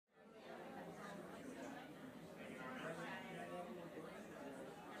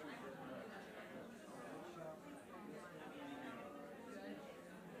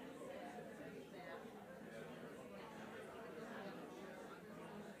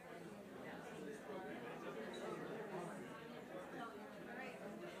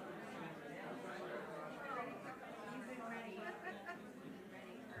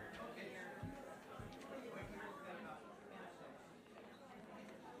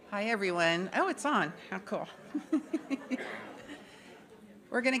Hi, everyone. Oh, it's on. How cool.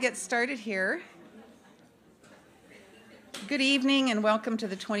 We're going to get started here. Good evening and welcome to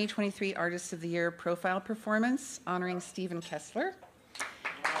the 2023 Artists of the Year Profile Performance honoring Stephen Kessler.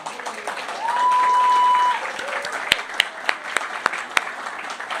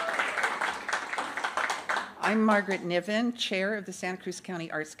 I'm Margaret Niven, Chair of the Santa Cruz County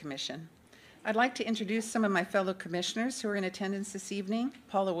Arts Commission. I'd like to introduce some of my fellow commissioners who are in attendance this evening.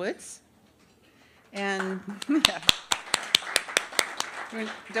 Paula Woods. And, yeah. You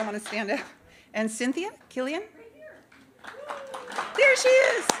don't want to stand up. And Cynthia Killian. There she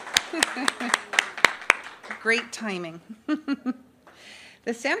is. Great timing.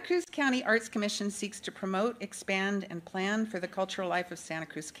 The Santa Cruz County Arts Commission seeks to promote, expand, and plan for the cultural life of Santa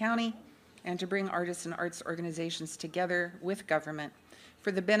Cruz County and to bring artists and arts organizations together with government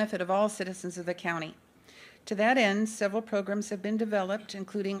for the benefit of all citizens of the county. To that end, several programs have been developed,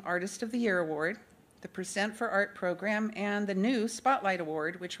 including Artist of the Year Award, the Percent for Art program, and the new Spotlight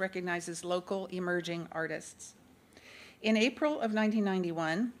Award, which recognizes local emerging artists. In April of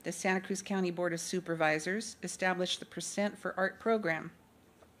 1991, the Santa Cruz County Board of Supervisors established the Percent for Art program.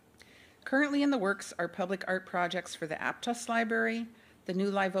 Currently in the works are public art projects for the Aptos Library, the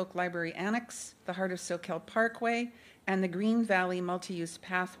new Live Oak Library Annex, the Heart of Soquel Parkway, and the Green Valley Multi-Use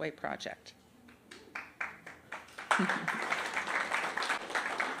Pathway Project.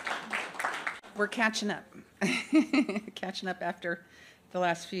 We're catching up. Catching up after the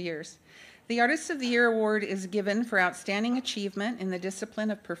last few years. The Artists of the Year Award is given for outstanding achievement in the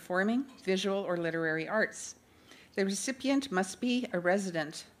discipline of performing, visual, or literary arts. The recipient must be a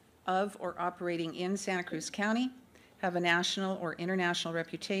resident of or operating in Santa Cruz County, have a national or international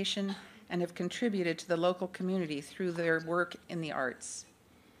reputation, and have contributed to the local community through their work in the arts.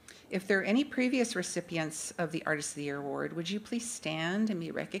 If there are any previous recipients of the Artist of the Year Award, would you please stand and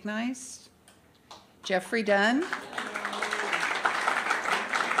be recognized? Jeffrey Dunn.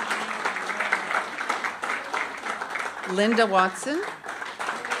 Linda Watson.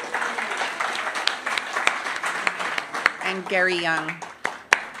 And Gary Young.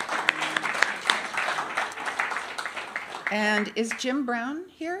 And is Jim Brown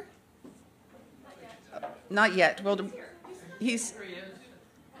here? Not yet. Well, there he is.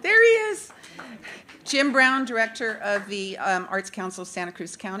 Jim Brown, Director of the Arts Council of Santa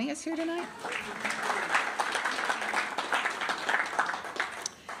Cruz County, is here tonight.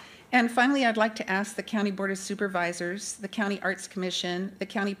 And finally, I'd like to ask the County Board of Supervisors, the County Arts Commission, the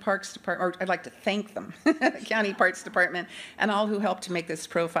County Parks Department, or I'd like to thank them, the County Parks Department, and all who helped to make this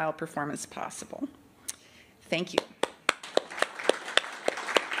profile performance possible. Thank you.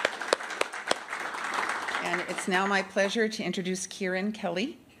 And it's now my pleasure to introduce Kieran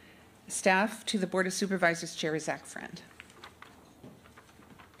Kelly, staff to the Board of Supervisors Chair, Zach Friend.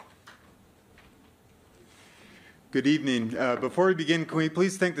 Good evening. Before we begin, can we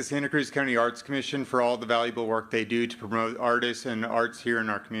please thank the Santa Cruz County Arts Commission for all the valuable work they do to promote artists and arts here in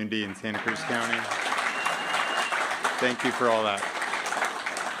our community in Santa Cruz County. Thank you for all that.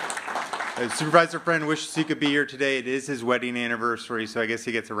 Supervisor Friend wishes he could be here today. It is his wedding anniversary, so I guess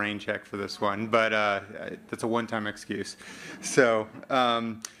he gets a rain check for this one, but that's a one-time excuse. So,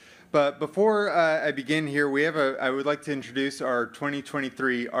 but before I begin here, I would like to introduce our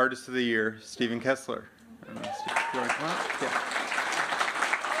 2023 Artist of the Year, Stephen Kessler. Do you want to come up? Yeah.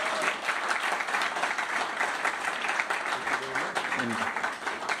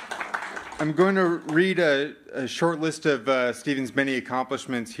 I'm going to read a short list of Stephen's many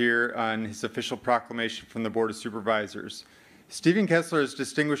accomplishments here on his official proclamation from the Board of Supervisors. Stephen Kessler has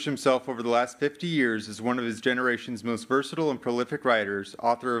distinguished himself over the last 50 years as one of his generation's most versatile and prolific writers,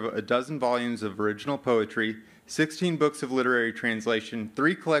 author of a dozen volumes of original poetry, 16 books of literary translation,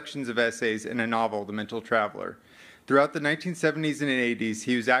 3 collections of essays, and a novel, The Mental Traveler. Throughout the 1970s and 80s,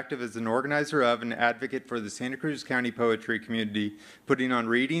 he was active as an organizer of and advocate for the Santa Cruz County poetry community, putting on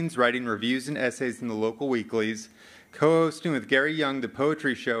readings, writing reviews and essays in the local weeklies, co-hosting with Gary Young the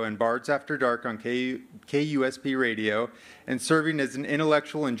Poetry Show and Bards After Dark on KUSP Radio, and serving as an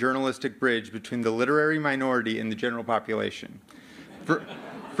intellectual and journalistic bridge between the literary minority and the general population.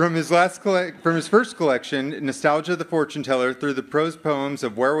 From his first collection, Nostalgia the Fortune Teller, through the prose poems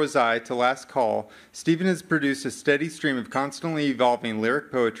of Where Was I to Last Call, Stephen has produced a steady stream of constantly evolving lyric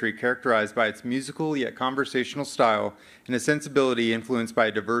poetry characterized by its musical yet conversational style and a sensibility influenced by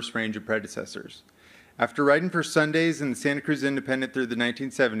a diverse range of predecessors. After writing for Sundays and the Santa Cruz Independent through the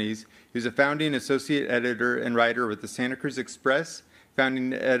 1970s, he was a founding associate editor and writer with the Santa Cruz Express,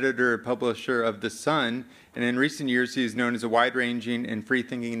 founding editor and publisher of The Sun, and in recent years he is known as a wide-ranging and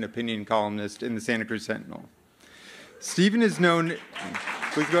free-thinking opinion columnist in the Santa Cruz Sentinel. Stephen is known...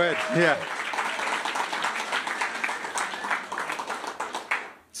 Please go ahead. Yeah.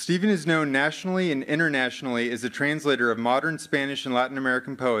 Stephen is known nationally and internationally as a translator of modern Spanish and Latin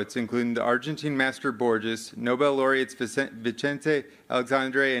American poets, including the Argentine master Borges, Nobel laureates Vicente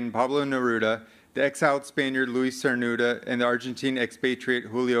Alexandre and Pablo Neruda, the exiled Spaniard Luis Cernuda, and the Argentine expatriate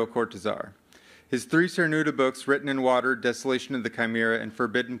Julio Cortázar. His 3 Cernuda books, Written in Water, Desolation of the Chimera, and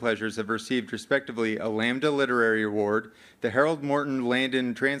Forbidden Pleasures, have received, respectively, a Lambda Literary Award, the Harold Morton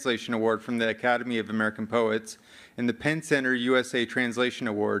Landon Translation Award from the Academy of American Poets, and the Penn Center USA Translation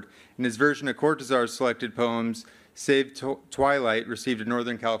Award. And his version of Cortázar's selected poems, Save Twilight, received a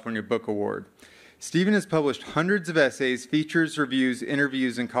Northern California Book Award. Stephen has published hundreds of essays, features, reviews,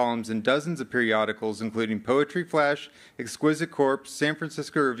 interviews, and columns in dozens of periodicals, including Poetry Flash, Exquisite Corpse, San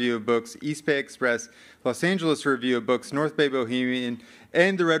Francisco Review of Books, East Bay Express, Los Angeles Review of Books, North Bay Bohemian,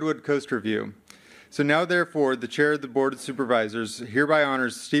 and the Redwood Coast Review. So now, therefore, the Chair of the Board of Supervisors hereby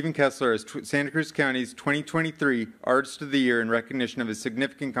honors Stephen Kessler as Santa Cruz County's 2023 Artist of the Year in recognition of his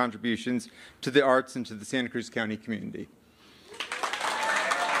significant contributions to the arts and to the Santa Cruz County community.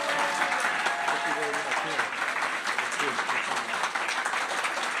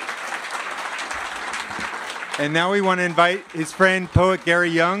 And now we want to invite his friend, poet Gary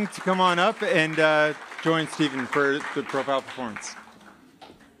Young, to come on up and join Stephen for the profile performance.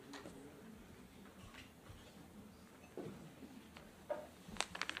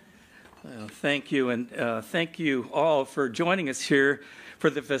 Well, thank you, and thank you all for joining us here for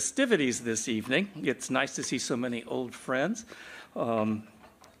the festivities this evening. It's nice to see so many old friends.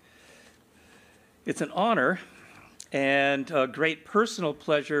 It's an honor and a great personal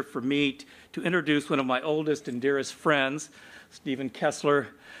pleasure for me to introduce one of my oldest and dearest friends, Stephen Kessler,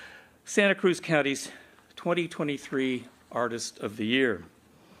 Santa Cruz County's 2023 Artist of the Year.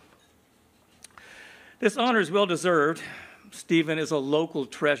 This honor is well-deserved. Stephen is a local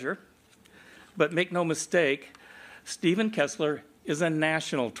treasure, but make no mistake, Stephen Kessler is a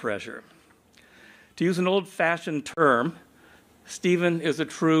national treasure. To use an old-fashioned term, Stephen is a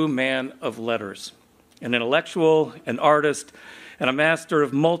true man of letters, an intellectual, an artist, and a master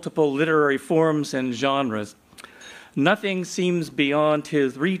of multiple literary forms and genres. Nothing seems beyond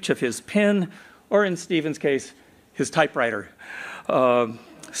his reach of his pen, or in Stephen's case, his typewriter.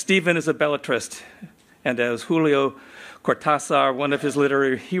 Stephen is a belletrist, and as Julio Cortázar, one of his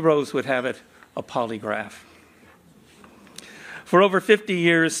literary heroes, would have it, a polygraph. For over 50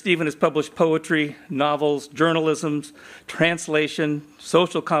 years, Stephen has published poetry, novels, journalism, translation,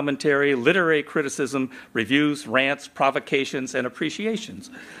 social commentary, literary criticism, reviews, rants, provocations, and appreciations.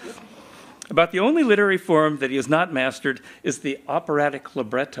 About the only literary form that he has not mastered is the operatic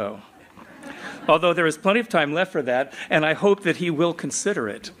libretto, although there is plenty of time left for that, and I hope that he will consider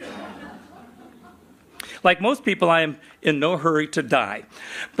it. Like most people, I am in no hurry to die.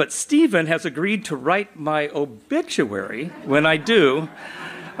 But Stephen has agreed to write my obituary when I do.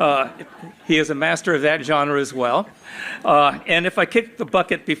 He is a master of that genre as well. And if I kick the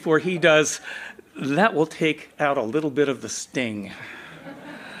bucket before he does, that will take out a little bit of the sting.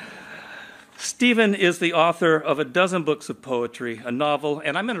 Stephen is the author of a dozen books of poetry, a novel,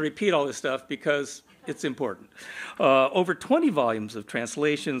 and I'm going to repeat all this stuff because it's important. Over 20 volumes of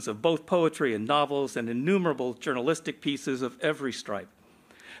translations of both poetry and novels, and innumerable journalistic pieces of every stripe.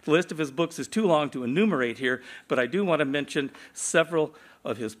 The list of his books is too long to enumerate here, but I do want to mention several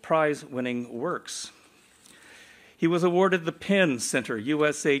of his prize-winning works. He was awarded the Penn Center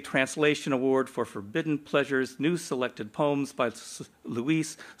USA Translation Award for Forbidden Pleasures, New Selected Poems by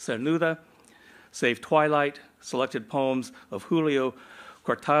Luis Cernuda, Save Twilight, selected poems of Julio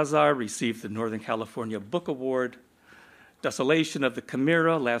Cortázar received the Northern California Book Award. Desolation of the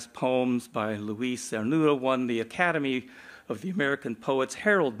Chimera, last poems by Luis Cernuda, won the Academy of the American Poets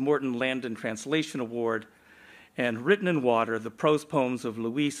Harold Morton Landon Translation Award. And Written in Water, the prose poems of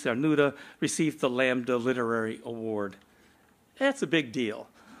Luis Cernuda, received the Lambda Literary Award. That's a big deal.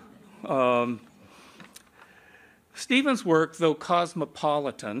 Stephen's work, though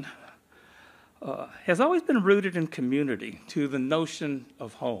cosmopolitan, has always been rooted in community, to the notion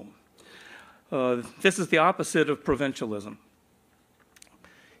of home. This is the opposite of provincialism.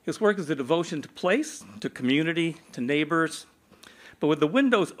 His work is a devotion to place, to community, to neighbors, but with the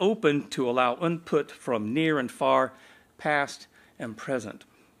windows open to allow input from near and far, past and present.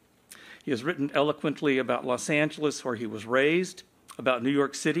 He has written eloquently about Los Angeles, where he was raised, about New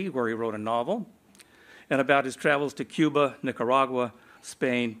York City, where he wrote a novel, and about his travels to Cuba, Nicaragua,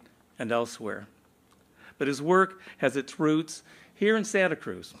 Spain, and elsewhere. But his work has its roots here in Santa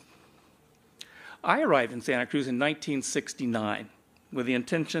Cruz. I arrived in Santa Cruz in 1969 with the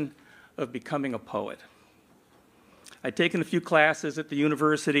intention of becoming a poet. I'd taken a few classes at the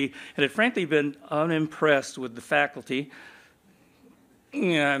university and had frankly been unimpressed with the faculty.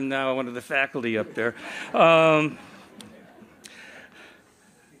 Yeah, I'm now one of the faculty up there. So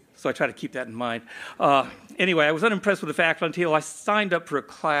I try to keep that in mind. Anyway, I was unimpressed with the faculty until I signed up for a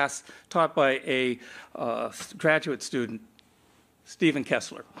class taught by a graduate student, Stephen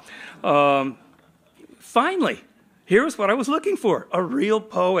Kessler. Finally, here's what I was looking for: a real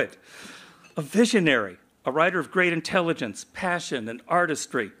poet, a visionary, a writer of great intelligence, passion, and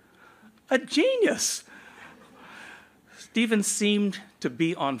artistry, a genius. Stephen seemed to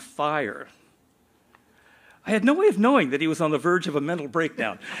be on fire. I had no way of knowing that he was on the verge of a mental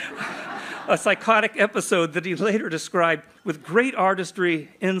breakdown, a psychotic episode that he later described with great artistry,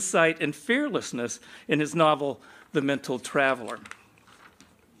 insight, and fearlessness in his novel, The Mental Traveler.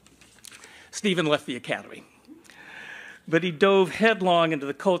 Stephen left the academy, but he dove headlong into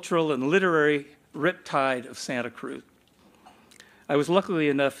the cultural and literary riptide of Santa Cruz. I was lucky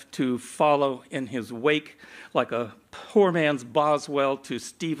enough to follow in his wake like a poor man's Boswell to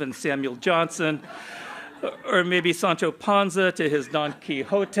Stephen Samuel Johnson, or maybe Sancho Panza to his Don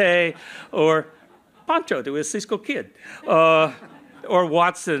Quixote, or Pancho to his Cisco Kid, or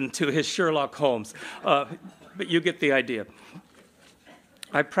Watson to his Sherlock Holmes. But you get the idea.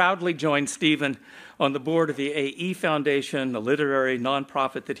 I proudly joined Stephen on the board of the AE Foundation, a literary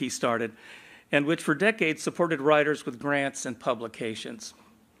nonprofit that he started, and which for decades supported writers with grants and publications.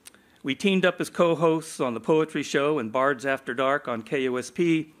 We teamed up as co-hosts on The Poetry Show and Bards After Dark on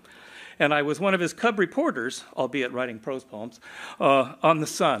KUSP, and I was one of his cub reporters, albeit writing prose poems, on The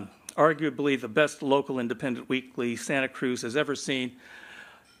Sun, arguably the best local independent weekly Santa Cruz has ever seen,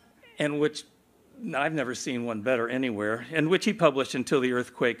 and which I've never seen one better anywhere, and which he published until the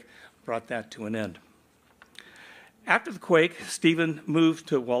earthquake brought that to an end. After the quake, Stephen moved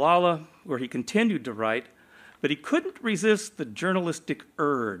to Wallala, where he continued to write, but he couldn't resist the journalistic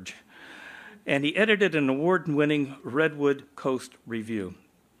urge, and he edited an award-winning Redwood Coast Review,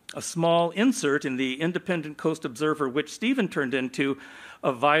 a small insert in the Independent Coast Observer, which Stephen turned into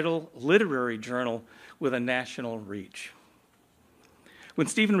a vital literary journal with a national reach. When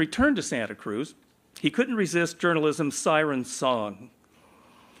Stephen returned to Santa Cruz, he couldn't resist journalism's siren song.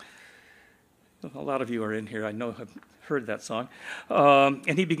 A lot of you are in here, I know, have heard that song.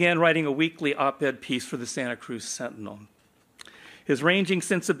 And he began writing a weekly op-ed piece for the Santa Cruz Sentinel. His ranging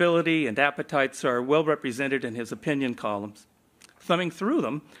sensibility and appetites are well represented in his opinion columns. Thumbing through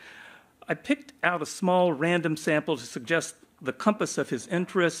them, I picked out a small random sample to suggest the compass of his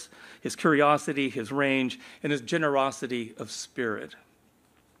interests, his curiosity, his range, and his generosity of spirit.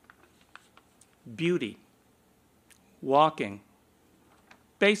 Beauty, walking,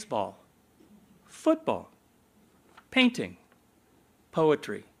 baseball, football, painting,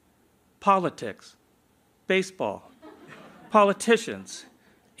 poetry, politics, baseball, politicians,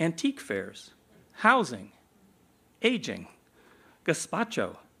 antique fairs, housing, aging,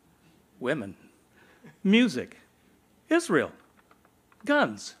 gazpacho, women, music, Israel,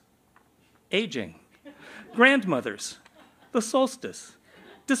 guns, aging, grandmothers, the solstice,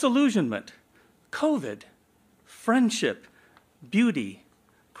 disillusionment, COVID, friendship, beauty,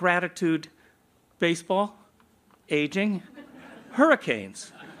 gratitude, baseball, aging,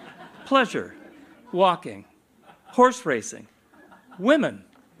 hurricanes, pleasure, walking, horse racing, women,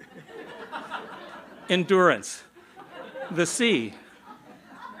 endurance, the sea,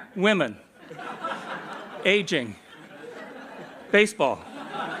 women, aging, baseball.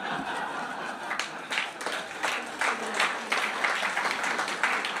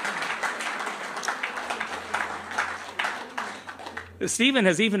 Stephen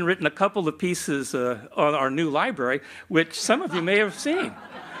has even written a couple of pieces on our new library, which some of you may have seen.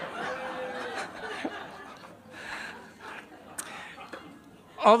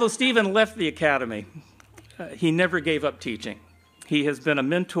 Although Stephen left the academy, he never gave up teaching. He has been a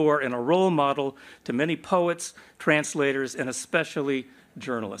mentor and a role model to many poets, translators, and especially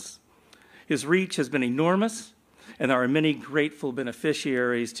journalists. His reach has been enormous, and there are many grateful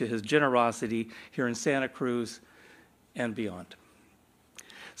beneficiaries to his generosity here in Santa Cruz and beyond.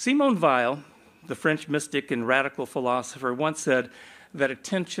 Simone Weil, the French mystic and radical philosopher, once said that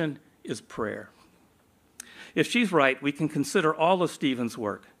attention is prayer. If she's right, we can consider all of Stephen's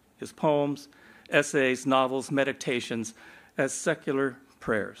work, his poems, essays, novels, meditations, as secular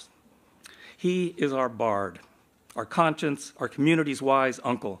prayers. He is our bard, our conscience, our community's wise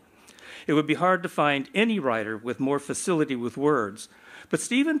uncle. It would be hard to find any writer with more facility with words, but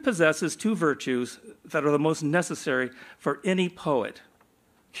Stephen possesses two virtues that are the most necessary for any poet: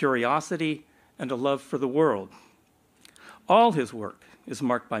 curiosity and a love for the world. All his work is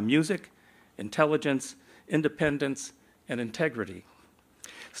marked by music, intelligence, independence, and integrity.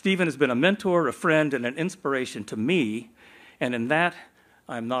 Stephen has been a mentor, a friend, and an inspiration to me, and in that,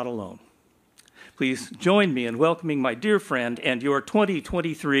 I'm not alone. Please join me in welcoming my dear friend and your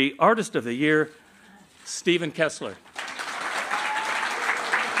 2023 Artist of the Year, Stephen Kessler.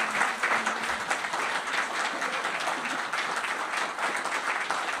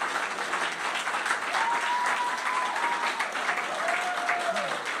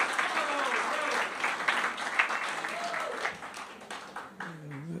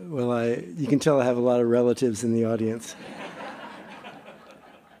 Well, you can tell I have a lot of relatives in the audience.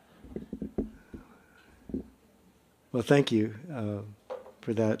 Well, thank you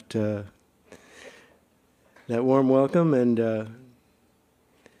for that that warm welcome, and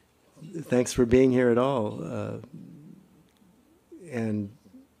thanks for being here at all. And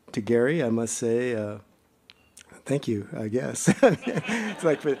to Gary, I must say, thank you, I guess. It's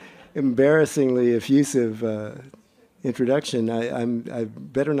like an embarrassingly effusive introduction. I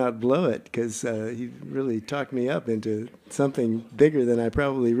better not blow it, because he really talked me up into something bigger than I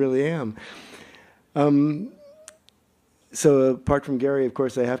probably really am. So apart from Gary, of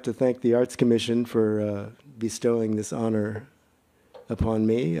course, I have to thank the Arts Commission for bestowing this honor upon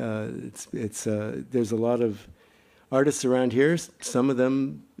me. There's a lot of artists around here, some of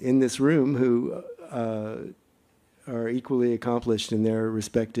them in this room, who are equally accomplished in their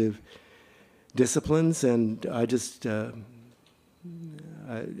respective disciplines, and I just,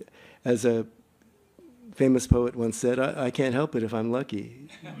 as a famous poet once said, I can't help it if I'm lucky.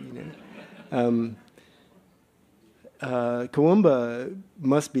 You know? Kawumba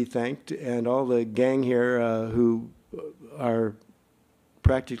must be thanked, and all the gang here who are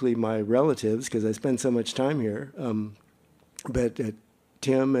practically my relatives, because I spend so much time here. But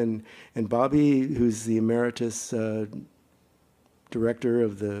Tim and Bobby, who's the emeritus director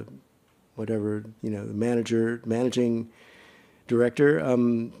of the whatever, the managing director.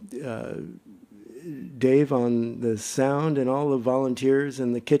 Dave on the sound, and all the volunteers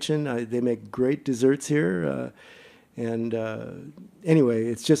in the kitchen. They make great desserts here. And anyway,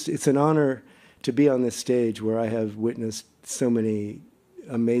 it's an honor to be on this stage where I have witnessed so many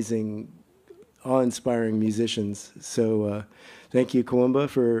amazing, awe-inspiring musicians. So thank you, Kawumba,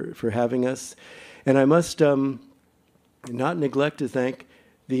 for having us. And I must not neglect to thank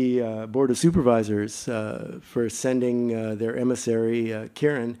the Board of Supervisors for sending their emissary,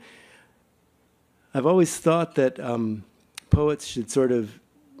 Karen. I've always thought that poets should sort of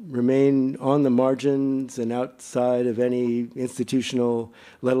remain on the margins and outside of any institutional,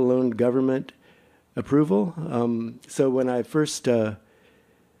 let alone government approval. So when I first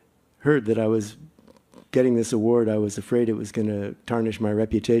heard that I was getting this award, I was afraid it was going to tarnish my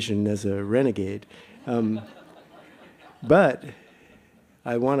reputation as a renegade. But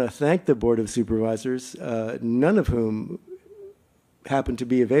I want to thank the Board of Supervisors, none of whom happened to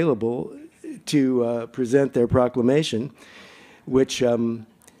be available to present their proclamation, which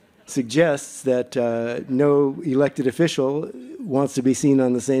suggests that no elected official wants to be seen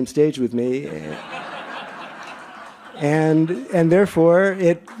on the same stage with me, and therefore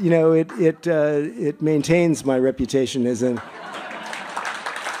it maintains my reputation as an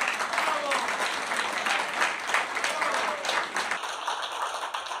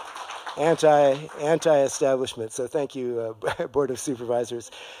anti-establishment. So thank you, Board of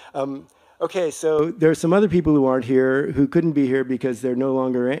Supervisors. Okay, so there are some other people who aren't here, who couldn't be here because they're no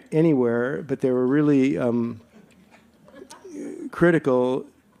longer anywhere, but they were really critical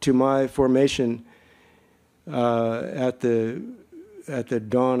to my formation at the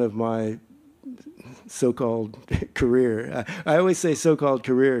dawn of my so-called career. I always say so-called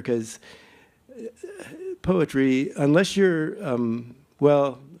career because poetry, unless you're,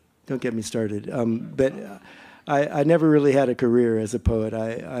 well, don't get me started, but I never really had a career as a poet.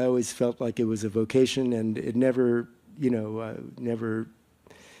 I always felt like it was a vocation, and it never, never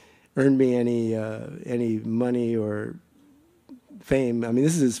earned me any money or fame. I mean,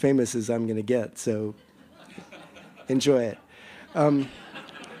 this is as famous as I'm going to get, so enjoy it.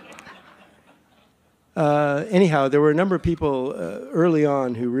 Anyhow, there were a number of people early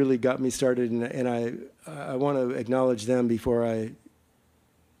on who really got me started, and I want to acknowledge them before I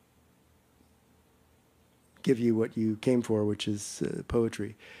give you what you came for, which is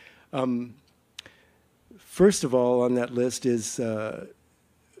poetry. First of all on that list is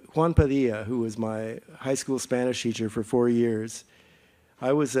Juan Padilla, who was my high school Spanish teacher for 4 years.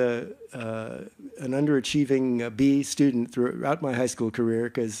 I was an underachieving B student throughout my high school career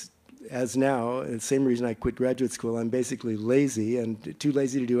because, as now, the same reason I quit graduate school, I'm basically lazy and too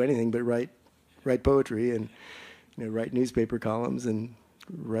lazy to do anything but write poetry and write newspaper columns and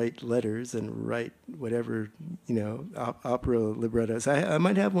write letters and write whatever, opera librettos. I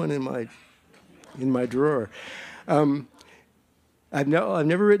might have one in my drawer. I've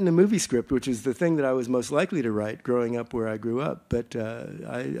never written a movie script, which is the thing that I was most likely to write growing up where I grew up. But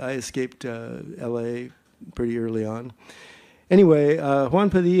I escaped L.A. pretty early on. Anyway, Juan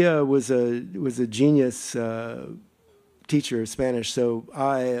Padilla was a genius teacher of Spanish. So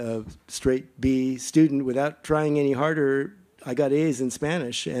I, a straight B student, without trying any harder, I got A's in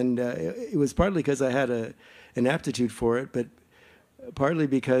Spanish, and it was partly because I had an aptitude for it, but partly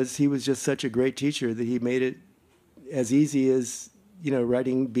because he was just such a great teacher that he made it as easy as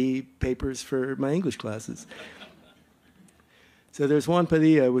writing B papers for my English classes. So there's Juan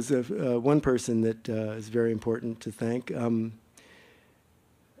Padilla was one person that is very important to thank. In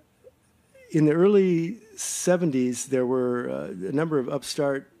the early 70s, there were a number of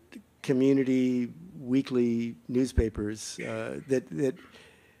upstart community weekly newspapers that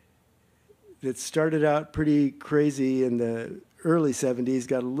started out pretty crazy in the early 70s,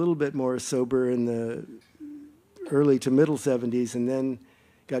 got a little bit more sober in the early to middle 70s, and then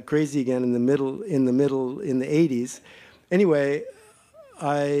got crazy again in the 80s. Anyway,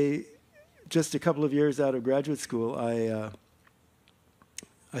 just a couple of years out of graduate school,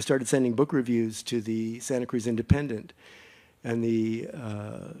 I started sending book reviews to the Santa Cruz Independent, and the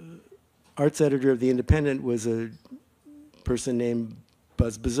arts editor of the Independent was a person named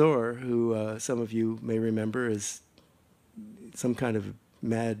Buzz Bazor, who some of you may remember as some kind of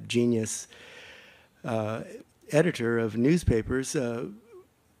mad genius editor of newspapers.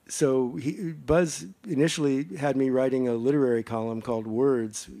 So Buzz initially had me writing a literary column called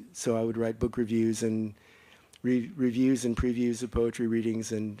Words, so I would write book reviews and reviews and previews of poetry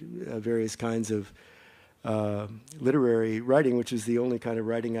readings and various kinds of literary writing, which is the only kind of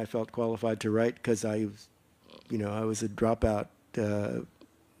writing I felt qualified to write because I was a dropout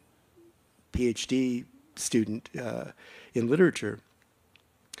PhD student in literature.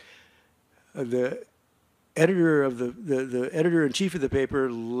 The editor of the editor-in-chief of the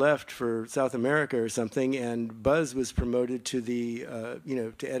paper left for South America or something, and Buzz was promoted to the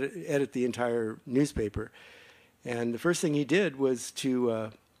to edit the entire newspaper. And the first thing he did was to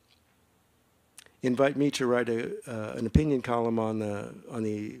invite me to write an opinion column on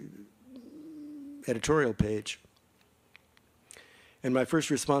the editorial page. And my first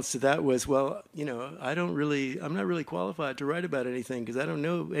response to that was, well, I'm not really qualified to write about anything because I don't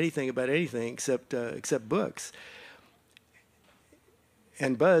know anything about anything except books.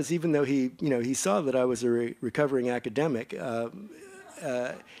 And Buzz, even though he saw that I was a recovering academic,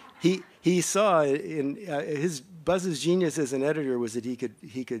 he saw in Buzz's genius as an editor was that he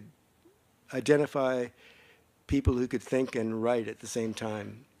could identify people who could think and write at the same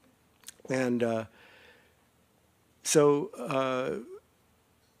time. And so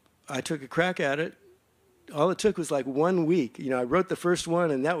I took a crack at it. All it took was like 1 week. I wrote the first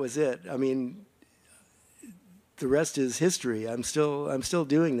one, and that was it. I mean, the rest is history. I'm still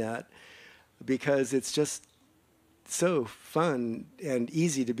doing that because it's just so fun and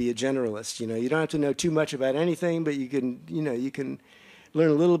easy to be a generalist. You don't have to know too much about anything, but you can learn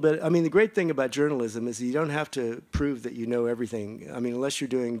a little bit. I mean, the great thing about journalism is you don't have to prove that you know everything. I mean, unless you're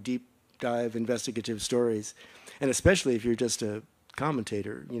doing deep dive investigative stories, and especially if you're just a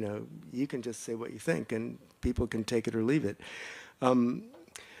commentator, you can just say what you think and people can take it or leave it.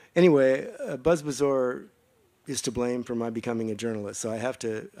 Anyway, Buzz Bazor is to blame for my becoming a journalist, so I have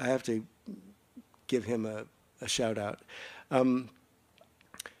to give him a shout out. The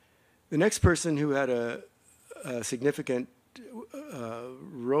next person who had a significant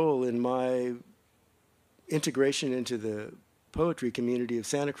role in my integration into the poetry community of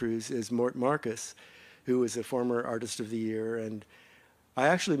Santa Cruz is Mort Marcus, who was a former Artist of the Year. And I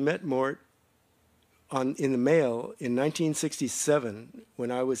actually met Mort in the mail in 1967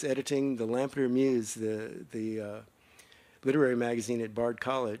 when I was editing the Lampeter Muse, the literary magazine at Bard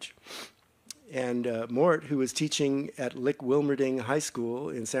College. And Mort, who was teaching at Lick Wilmerding High School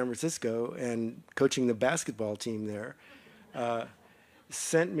in San Francisco and coaching the basketball team there,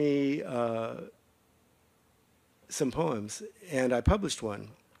 sent me some poems, and I published one,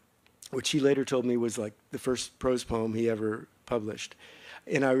 which he later told me was like the first prose poem he ever published.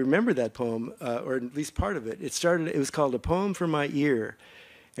 And I remember that poem, or at least part of it. It was called A Poem for My Ear,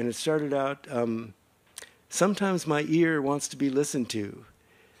 and it started out, sometimes my ear wants to be listened to.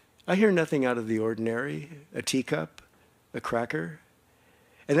 I hear nothing out of the ordinary, a teacup, a cracker.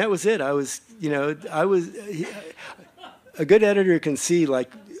 And that was it. A good editor can see,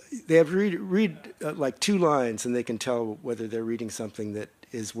 like, they have to read like 2 lines and they can tell whether they're reading something that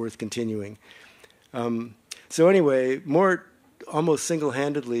is worth continuing. So anyway, Mort almost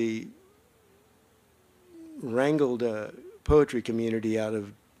single-handedly wrangled a poetry community out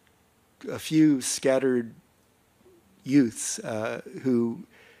of a few scattered youths who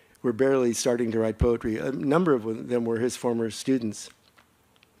were barely starting to write poetry. A number of them were his former students.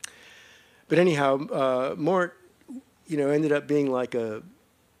 But anyhow, Mort, ended up being like an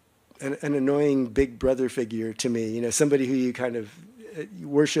annoying big brother figure to me. Somebody who you kind of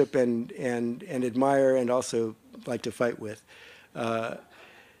worship and admire, and also like to fight with.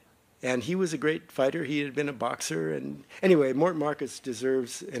 And he was a great fighter. He had been a boxer. And anyway, Mort Marcus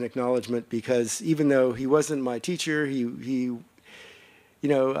deserves an acknowledgement, because even though he wasn't my teacher, I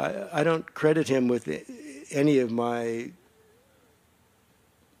don't credit him with any of my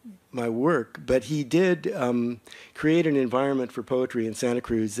work, but he did create an environment for poetry in Santa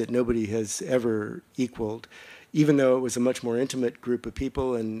Cruz that nobody has ever equaled, even though it was a much more intimate group of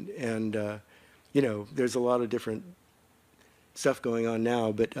people, and there's a lot of different stuff going on now,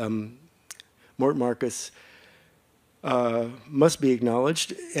 but Mort Marcus must be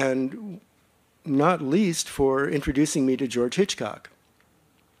acknowledged, and not least for introducing me to George Hitchcock,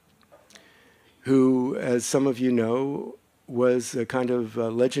 who, as some of you know, was a kind of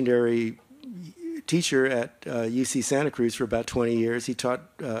legendary teacher at UC Santa Cruz for about 20 years. He taught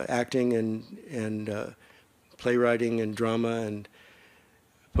acting and playwriting and drama and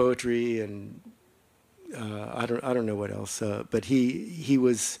poetry and I don't know what else, but he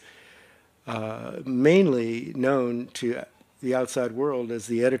was mainly known to the outside world as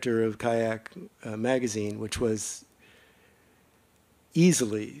the editor of Kayak magazine, which was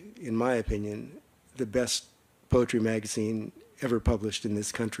easily, in my opinion, the best poetry magazine ever published in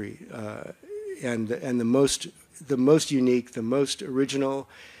this country, and the most unique, the most original,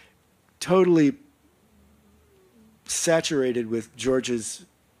 totally saturated with George's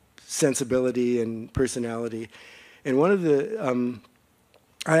sensibility and personality. And one of the,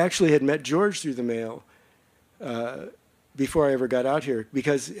 I actually had met George through the mail before I ever got out here,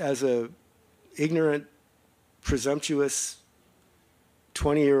 because as a ignorant, presumptuous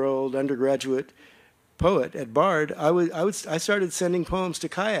 20-year-old undergraduate poet at Bard, I started sending poems to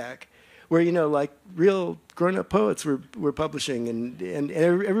Kayak, where like real grown-up poets were publishing, and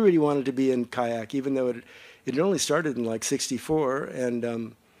everybody wanted to be in Kayak, even though it had only started in like '64,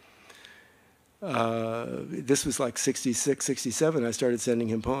 and this was like '66, '67. I started sending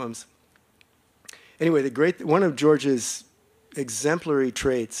him poems. Anyway, one of George's exemplary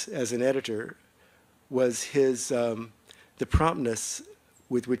traits as an editor was his the promptness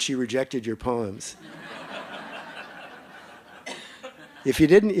with which he rejected your poems. If you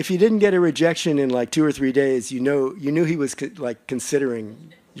didn't get a rejection in like 2 or 3 days, you knew he was like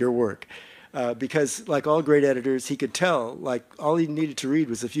considering your work, because like all great editors, he could tell, like all he needed to read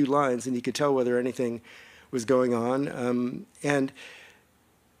was a few lines, and he could tell whether anything was going on. And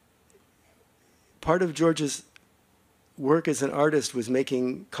part of George's work as an artist was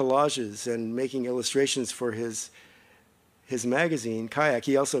making collages and making illustrations for his magazine, Kayak.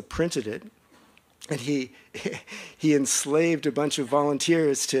 He also printed it. And he enslaved a bunch of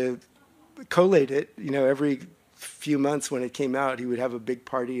volunteers to collate it. Every few months when it came out, he would have a big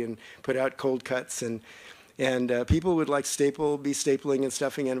party and put out cold cuts, and people would like be stapling and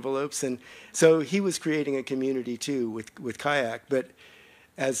stuffing envelopes. And so he was creating a community too with Kayak. But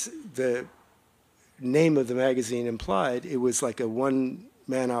as the name of the magazine implied, it was like a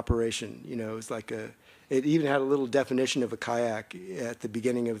one-man operation. It was like it even had a little definition of a kayak at the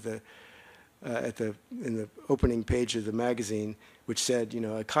beginning of the in the opening page of the magazine, which said,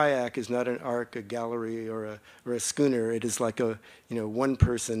 a kayak is not an ark, a gallery, or a schooner. It is like a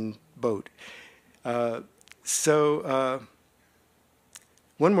one-person boat. So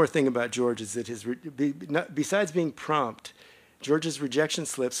one more thing about George is that besides being prompt, George's rejection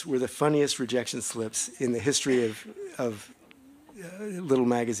slips were the funniest rejection slips in the history of little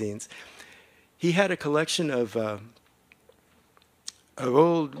magazines. He had a collection of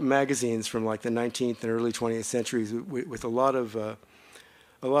old magazines from like the 19th and early 20th centuries with a lot of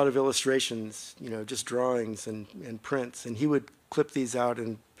illustrations, just drawings and prints. And he would clip these out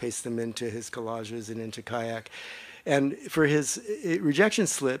and paste them into his collages and into Kayak. And for his rejection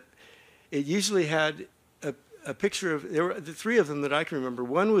slip, it usually had a picture of, there were the 3 of them that I can remember.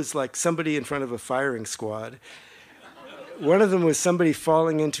 One was like somebody in front of a firing squad. One of them was somebody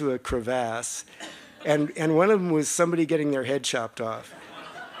falling into a crevasse. And one of them was somebody getting their head chopped off.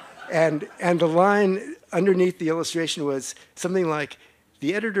 And the line underneath the illustration was something like,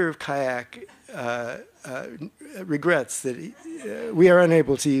 the editor of Kayak regrets that we are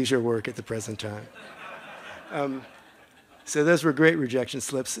unable to use your work at the present time. So those were great rejection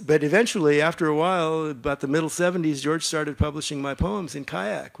slips. But eventually, after a while, about the middle 70s, George started publishing my poems in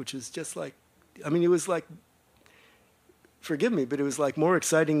Kayak, which was just like, I mean, it was like, forgive me, but it was like more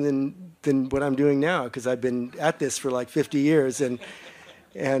exciting than what I'm doing now, because I've been at this for like 50 years, and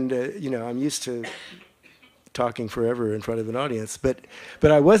you know, I'm used to talking forever in front of an audience. But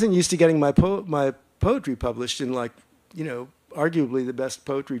I wasn't used to getting my poetry published in, like, you know, arguably the best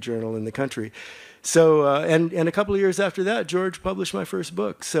poetry journal in the country. So, and a couple of years after that, George published my first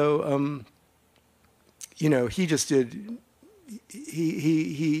book. So, you know, he just did,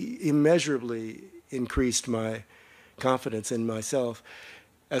 he immeasurably increased my confidence in myself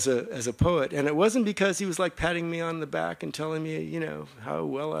as a poet. And it wasn't because he was like patting me on the back and telling me, you know, how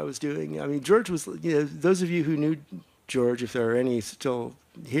well I was doing. I mean, George was, you know, those of you who knew George, if there are any still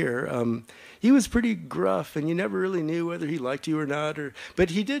here, he was pretty gruff, and you never really knew whether he liked you or not.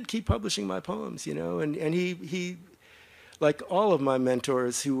 But he did keep publishing my poems, you know, and he, like all of my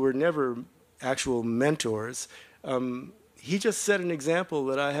mentors who were never actual mentors, he just set an example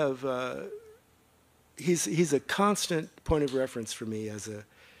that I have. He's a constant point of reference for me as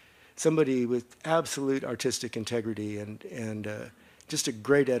somebody with absolute artistic integrity and just a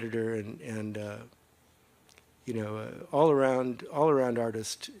great editor and you know, all around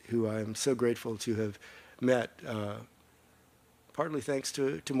artist who I'm so grateful to have met, partly thanks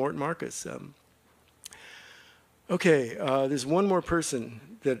to Morton Marcus. Okay, there's one more person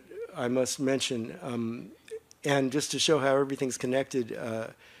that I must mention, and just to show how everything's connected,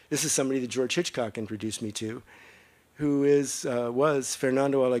 this is somebody that George Hitchcock introduced me to, who was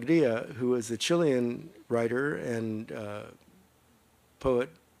Fernando Alegria, who was a Chilean writer and poet,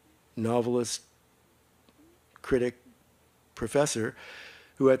 novelist, critic, professor,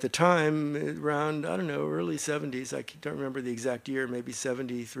 who at the time, around, I don't know, early 70s, I don't remember the exact year, maybe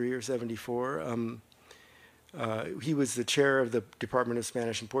 73 or 74, he was the chair of the Department of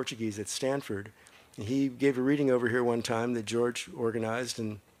Spanish and Portuguese at Stanford. And he gave a reading over here one time that George organized,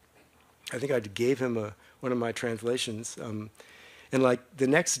 and I think I gave him one of my translations. And like the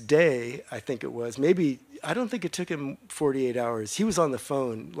next day, I think it was, maybe, I don't think it took him 48 hours. He was on the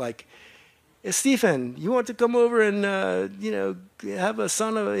phone, like, Stephen, you want to come over and, you know, have a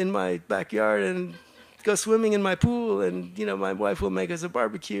sauna in my backyard and go swimming in my pool, and, you know, my wife will make us a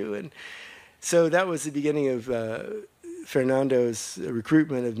barbecue. And so that was the beginning of Fernando's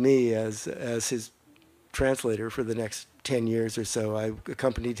recruitment of me as his translator for the next 10 years or so. I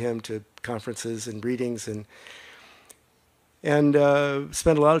accompanied him to conferences and readings and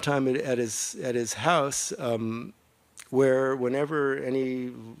spent a lot of time at his house, where whenever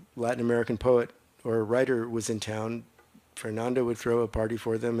any Latin American poet or writer was in town, Fernando would throw a party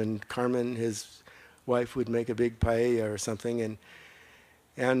for them, and Carmen, his wife, would make a big paella or something.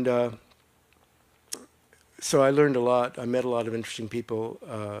 And so I learned a lot. I met a lot of interesting people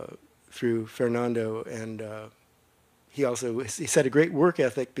through Fernando, and he set a great work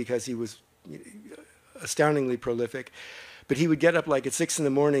ethic because he was astoundingly prolific. But he would get up like at 6 in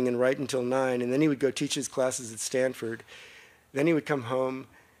the morning and write until 9, and then he would go teach his classes at Stanford. Then he would come home,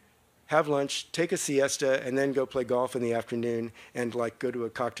 have lunch, take a siesta, and then go play golf in the afternoon and like go to a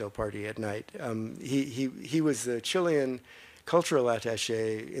cocktail party at night. He was the Chilean cultural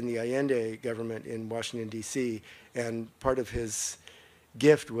attaché in the Allende government in Washington, D.C., and part of his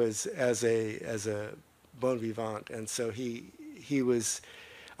gift was as a bon vivant. And so he was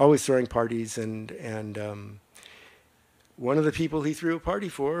always throwing parties, and one of the people he threw a party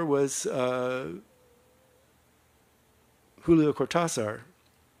for was Julio Cortázar,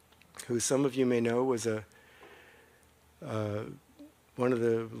 who some of you may know was one of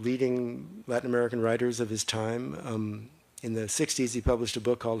the leading Latin American writers of his time. In the 60s, he published a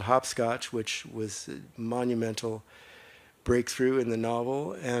book called Hopscotch, which was a monumental breakthrough in the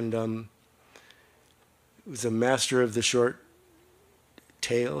novel, and was a master of the short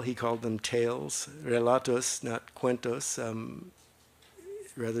tale. He called them tales, relatos, not cuentos.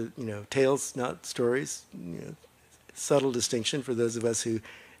 Rather, you know, tales, not stories. You know, subtle distinction for those of us who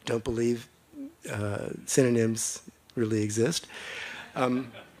don't believe synonyms really exist.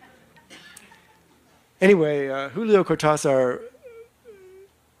 Anyway, Julio Cortázar,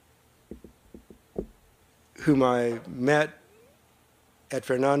 whom I met at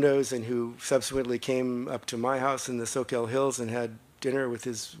Fernando's and who subsequently came up to my house in the Soquel Hills and had dinner with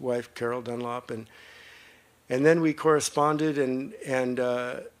his wife, Carol Dunlop, and then we corresponded, and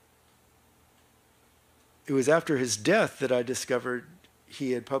it was after his death that I discovered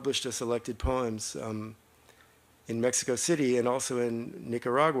he had published a selected poems in Mexico City and also in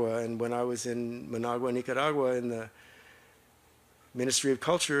Nicaragua. And when I was in Managua, Nicaragua, in the Ministry of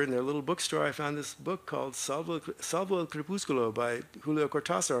Culture, in their little bookstore, I found this book called Salvo el Crepúsculo by Julio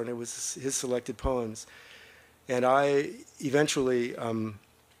Cortázar, and it was his selected poems. And I eventually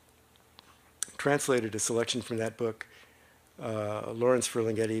translated a selection from that book. Lawrence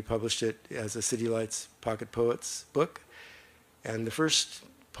Ferlinghetti published it as a City Lights Pocket Poets book. And the first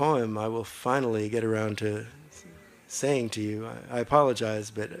poem I will finally get around to saying to you, I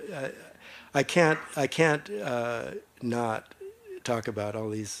apologize, but I can't not talk about all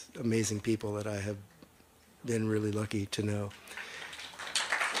these amazing people that I have been really lucky to know.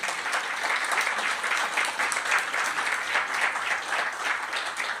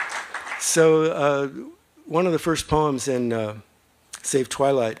 So one of the first poems in Save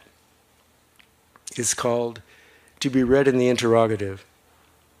Twilight is called To Be Read in the Interrogative.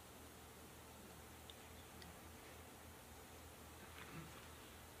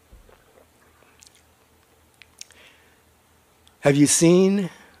 Have you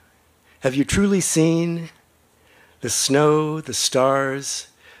truly seen the snow, the stars,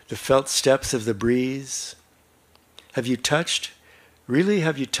 the felt steps of the breeze? Have you touched, really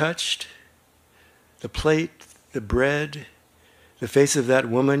have you touched the plate, the bread, the face of that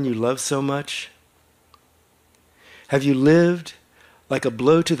woman you love so much? Have you lived like a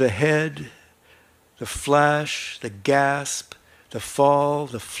blow to the head, the flash, the gasp, the fall,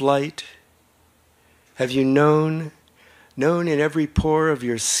 the flight? Have you known in every pore of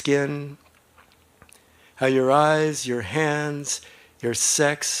your skin, how your eyes, your hands, your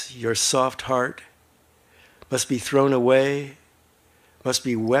sex, your soft heart must be thrown away, must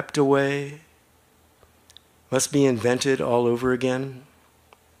be wept away, must be invented all over again?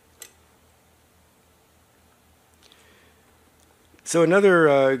 So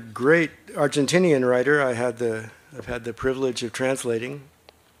another great Argentinian writer I've had the privilege of translating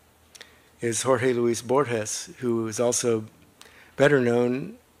is Jorge Luis Borges, who is also better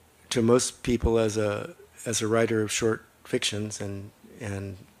known to most people as a writer of short fictions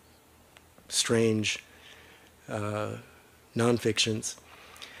and strange non-fictions.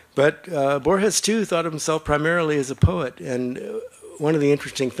 But Borges, too, thought of himself primarily as a poet. And one of the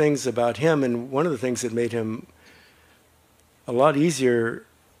interesting things about him, and one of the things that made him a lot easier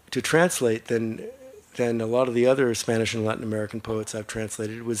to translate than a lot of the other Spanish and Latin American poets I've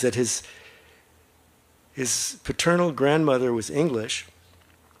translated, was that his paternal grandmother was English.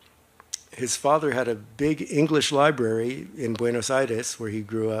 His father had a big English library in Buenos Aires, where he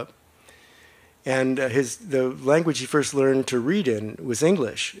grew up. And the language he first learned to read in was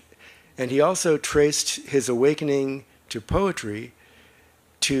English. And he also traced his awakening to poetry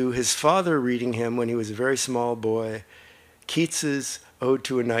to his father reading him, when he was a very small boy, Keats's Ode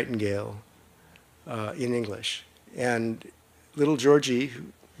to a Nightingale in English. And little Georgie,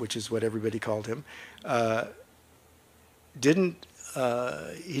 which is what everybody called him, didn't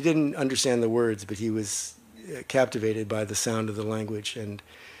understand the words, but he was captivated by the sound of the language. And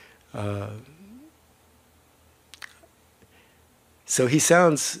so he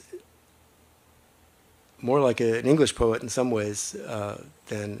sounds more like an English poet in some ways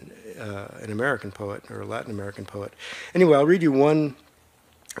than an American poet or a Latin American poet. Anyway, I'll read you one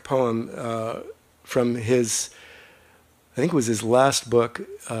poem from his, I think it was his last book,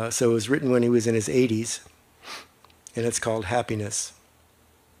 so it was written when he was in his 80s, and it's called Happiness.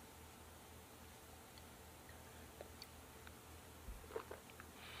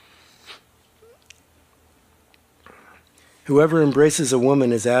 Whoever embraces a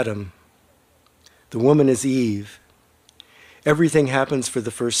woman is Adam. The woman is Eve. Everything happens for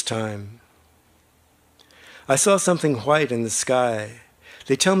the first time. I saw something white in the sky.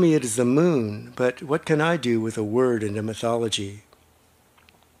 They tell me it is the moon, but what can I do with a word and a mythology?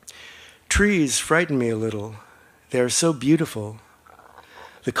 Trees frighten me a little. They are so beautiful.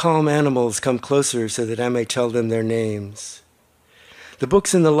 The calm animals come closer so that I may tell them their names. The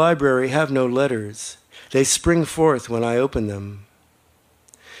books in the library have no letters. They spring forth when I open them.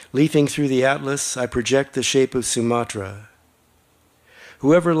 Leafing through the atlas, I project the shape of Sumatra.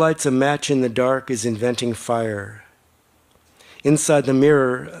 Whoever lights a match in the dark is inventing fire. Inside the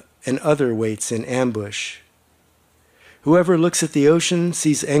mirror, an other waits in ambush. Whoever looks at the ocean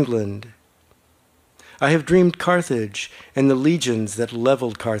sees England. I have dreamed Carthage and the legions that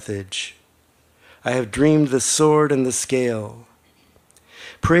leveled Carthage. I have dreamed the sword and the scale.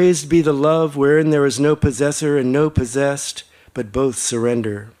 Praised be the love wherein there is no possessor and no possessed, but both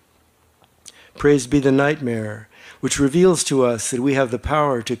surrender. Praised be the nightmare, which reveals to us that we have the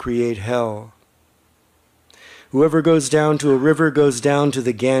power to create hell. Whoever goes down to a river goes down to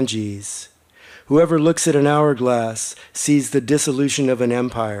the Ganges. Whoever looks at an hourglass sees the dissolution of an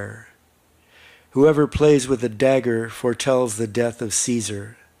empire. Whoever plays with a dagger foretells the death of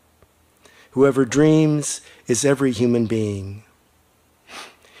Caesar. Whoever dreams is every human being.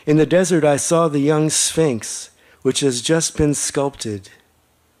 In the desert I saw the young Sphinx, which has just been sculpted.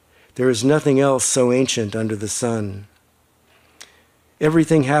 There is nothing else so ancient under the sun.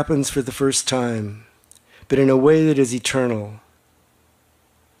 Everything happens for the first time, but in a way that is eternal.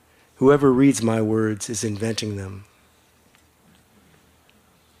 Whoever reads my words is inventing them.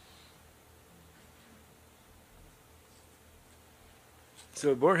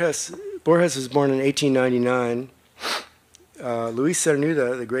 So Borges was born in 1899. Luis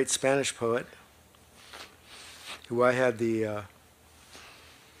Cernuda, the great Spanish poet, who I had the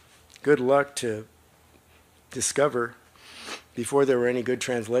good luck to discover before there were any good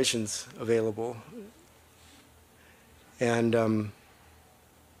translations available. And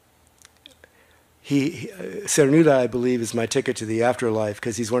Cernuda, I believe, is my ticket to the afterlife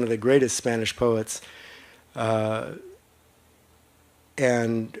because he's one of the greatest Spanish poets.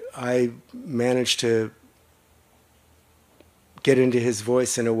 And I managed to get into his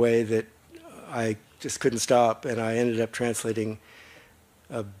voice in a way that I just couldn't stop, and I ended up translating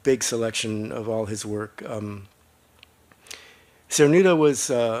a big selection of all his work. Cernuda was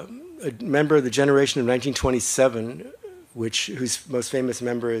a member of the generation of 1927, whose most famous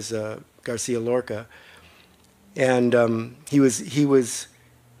member is Garcia Lorca, and he was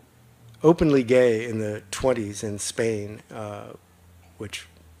openly gay in the 20s in Spain, which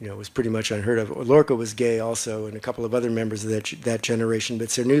was pretty much unheard of. Lorca was gay also, and a couple of other members of that generation, but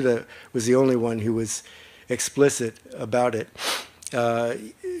Cernuda was the only one who was explicit about it.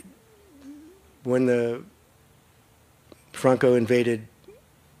 When the Franco invaded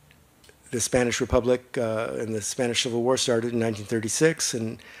the Spanish Republic and the Spanish Civil War started in 1936,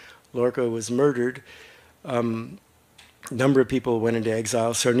 and Lorca was murdered, a number of people went into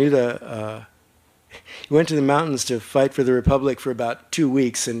exile. Cernuda he went to the mountains to fight for the Republic for about 2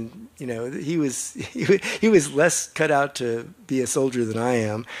 weeks, and he was less cut out to be a soldier than I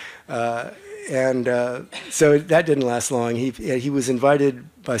am, and so that didn't last long. He was invited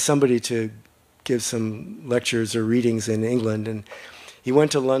by somebody to give some lectures or readings in England, and he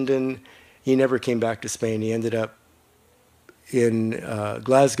went to London. He never came back to Spain. He ended up in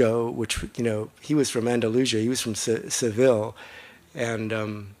Glasgow, which he was from Andalusia. He was from Seville,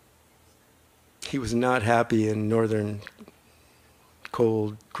 and he was not happy in northern,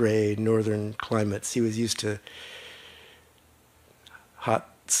 cold, gray, northern climates. He was used to hot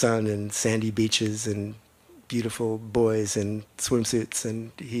sun and sandy beaches and beautiful boys in swimsuits.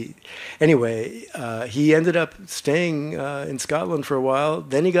 And he ended up staying in Scotland for a while.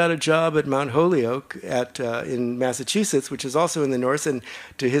 Then he got a job at Mount Holyoke in Massachusetts, which is also in the north. And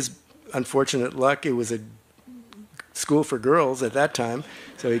to his unfortunate luck, it was a school for girls at that time.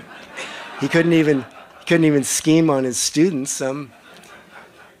 So he couldn't even scheme on his students.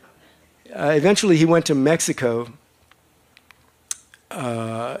 Eventually, he went to Mexico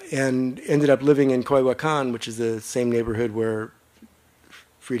and ended up living in Coyoacan, which is the same neighborhood where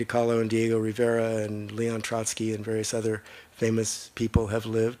Frida Kahlo and Diego Rivera and Leon Trotsky and various other famous people have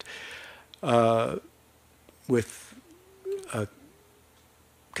lived, with a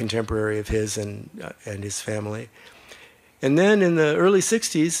contemporary of his and his family. And then in the early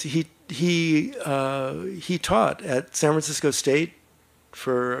 60s, he taught at San Francisco State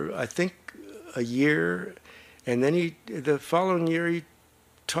for, I think, a year, and then the following year he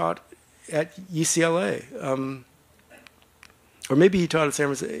taught at UCLA, or maybe he taught at San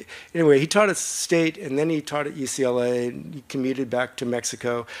Francisco. Anyway, he taught at State, and then he taught at UCLA, and he commuted back to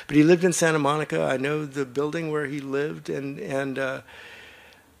Mexico. But he lived in Santa Monica. I know the building where he lived, so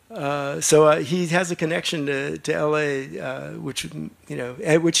he has a connection to LA, which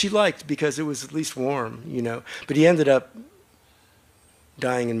he liked because it was at least warm, But he ended up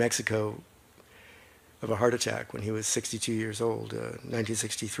dying in Mexico of a heart attack when he was 62 years old,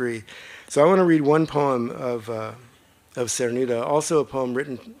 1963. So I want to read one poem of Cernuda, also a poem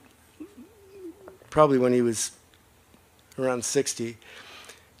written probably when he was around 60.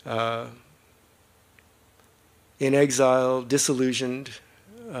 In exile, disillusioned,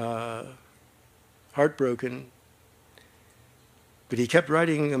 heartbroken, but he kept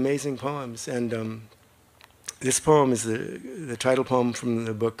writing amazing poems. And this poem is the title poem from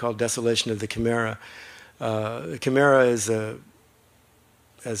the book called Desolation of the Chimera. The chimera is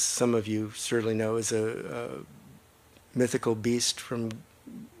as some of you certainly know, is a mythical beast from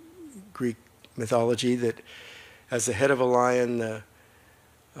Greek mythology that has the head of a lion, the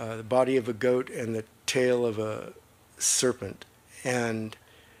body of a goat, and the tail of a serpent.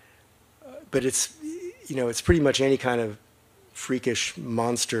 But it's pretty much any kind of freakish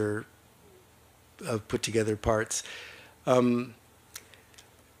monster of put together parts.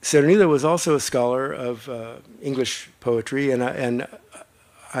 Cernida was also a scholar of English poetry, and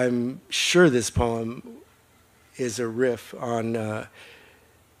I'm sure this poem is a riff on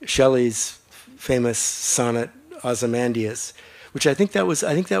Shelley's famous sonnet Ozymandias, which I think that was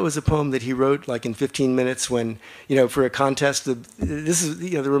a poem that he wrote like in 15 minutes when, for a contest. This is,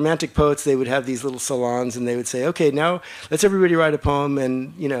 the Romantic poets, they would have these little salons and they would say, okay, now let's everybody write a poem,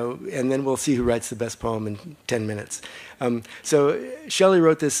 and and then we'll see who writes the best poem in 10 minutes. So Shelley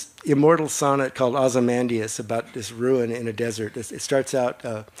wrote this immortal sonnet called Ozymandias about this ruin in a desert. It starts out,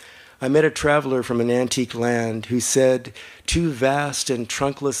 I met a traveler from an antique land who said, 2 vast and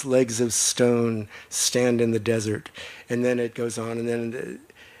trunkless legs of stone stand in the desert. And then it goes on, and then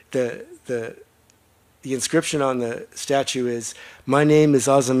the inscription on the statue is, my name is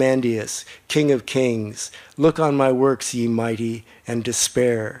Ozymandias, king of kings. Look on my works, ye mighty, and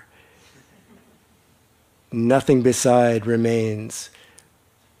despair. Nothing beside remains.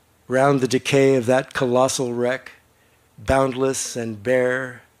 Round the decay of that colossal wreck, boundless and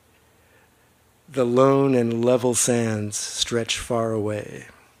bare, the lone and level sands stretch far away.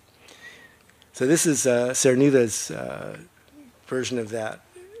 So this is Cernida's version of that.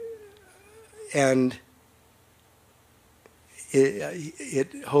 And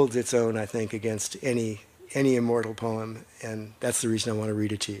it holds its own, I think, against any immortal poem, and that's the reason I want to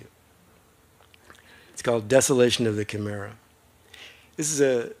read it to you. It's called Desolation of the Chimera. This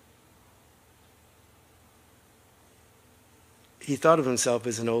is he thought of himself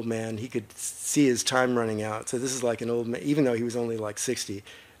as an old man. He could see his time running out. So this is like an old man, even though he was only like 60.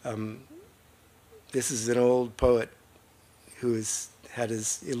 This is an old poet who has had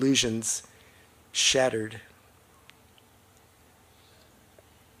his illusions shattered.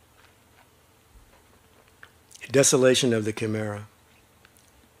 Desolation of the Chimera.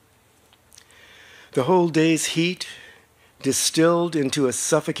 The whole day's heat, distilled into a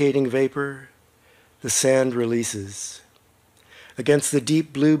suffocating vapor, the sand releases. Against the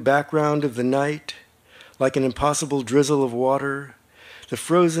deep blue background of the night, like an impossible drizzle of water, the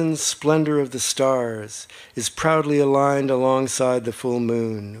frozen splendor of the stars is proudly aligned alongside the full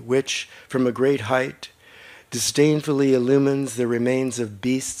moon, which, from a great height, disdainfully illumines the remains of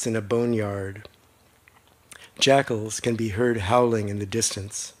beasts in a boneyard. Jackals can be heard howling in the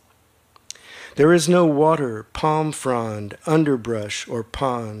distance. There is no water, palm frond, underbrush, or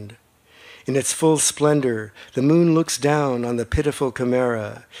pond. In its full splendor, the moon looks down on the pitiful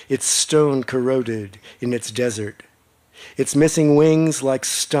chimera, its stone corroded in its desert, its missing wings like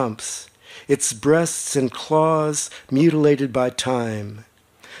stumps, its breasts and claws mutilated by time.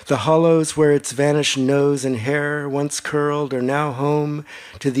 The hollows where its vanished nose and hair once curled are now home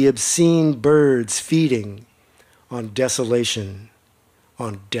to the obscene birds feeding on desolation,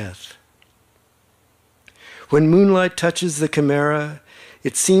 on death. When moonlight touches the chimera,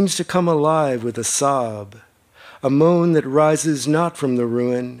 it seems to come alive with a sob, a moan that rises not from the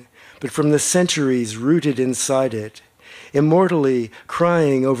ruin, but from the centuries rooted inside it, immortally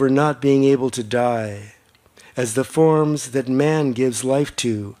crying over not being able to die, as the forms that man gives life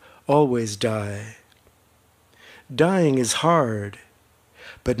to always die. Dying is hard,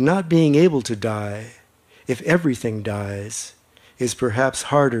 but not being able to die, if everything dies, is perhaps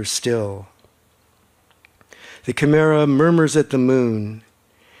harder still. The chimera murmurs at the moon,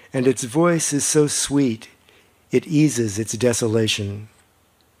 and its voice is so sweet, it eases its desolation.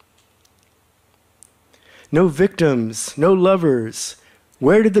 No victims, no lovers,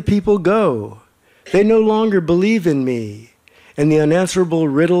 where did the people go? They no longer believe in me, and the unanswerable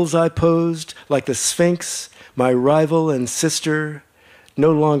riddles I posed, like the Sphinx, my rival and sister,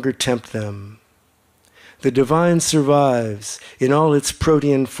 no longer tempt them. The divine survives in all its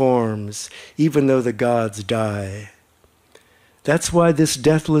protean forms, even though the gods die. That's why this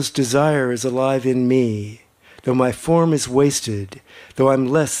deathless desire is alive in me, though my form is wasted, though I'm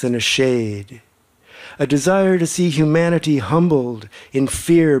less than a shade. A desire to see humanity humbled in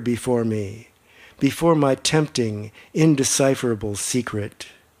fear before me, before my tempting, indecipherable secret.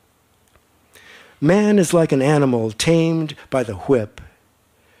 Man is like an animal tamed by the whip.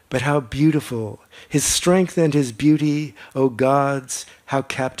 But how beautiful, his strength and his beauty, O gods, how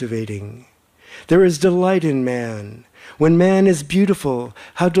captivating. There is delight in man. When man is beautiful,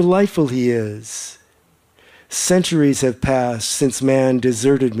 how delightful he is. Centuries have passed since man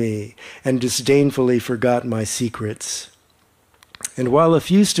deserted me and disdainfully forgot my secrets. And while a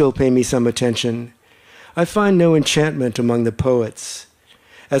few still pay me some attention, I find no enchantment among the poets,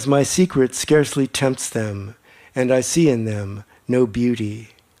 as my secret scarcely tempts them, and I see in them no beauty.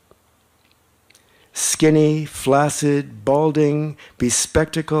 Skinny, flaccid, balding,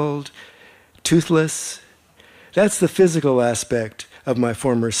 bespectacled, toothless. That's the physical aspect of my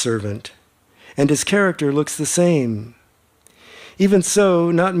former servant, and his character looks the same. Even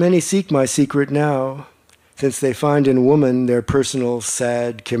so, not many seek my secret now, since they find in woman their personal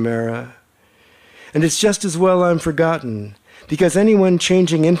sad chimera. And it's just as well I'm forgotten, because anyone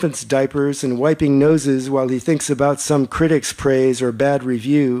changing infants' diapers and wiping noses while he thinks about some critic's praise or bad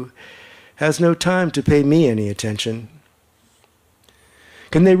review has no time to pay me any attention.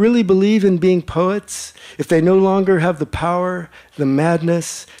 Can they really believe in being poets if they no longer have the power, the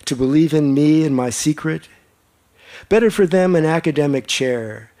madness, to believe in me and my secret? Better for them an academic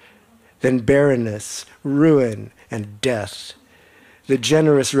chair than barrenness, ruin, and death, the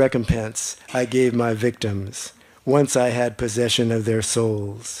generous recompense I gave my victims once I had possession of their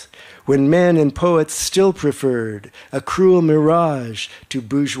souls, when men and poets still preferred a cruel mirage to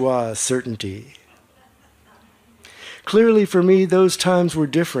bourgeois certainty. Clearly for me, those times were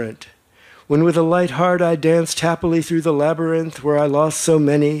different, when with a light heart I danced happily through the labyrinth where I lost so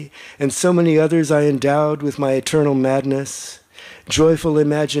many, and so many others I endowed with my eternal madness, joyful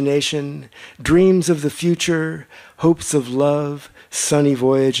imagination, dreams of the future, hopes of love, sunny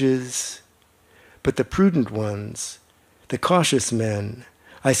voyages. But the prudent ones, the cautious men,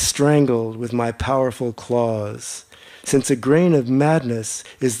 I strangled with my powerful claws, since a grain of madness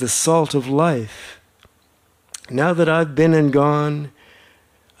is the salt of life. Now that I've been and gone,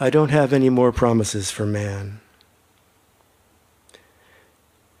 I don't have any more promises for man.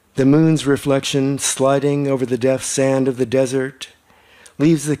 The moon's reflection, sliding over the deaf sand of the desert,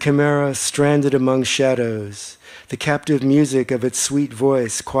 leaves the chimera stranded among shadows, the captive music of its sweet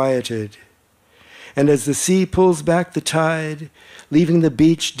voice quieted. And as the sea pulls back the tide, leaving the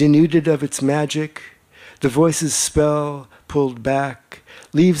beach denuded of its magic, the voice's spell, pulled back,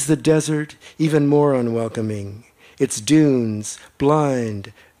 leaves the desert even more unwelcoming, its dunes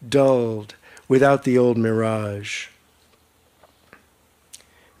blind, dulled, without the old mirage.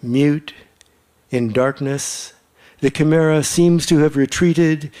 Mute, in darkness, the chimera seems to have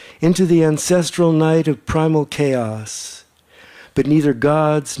retreated into the ancestral night of primal chaos, but neither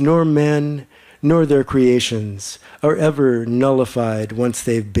gods nor men nor their creations are ever nullified once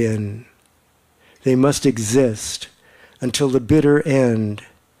they've been. They must exist until the bitter end,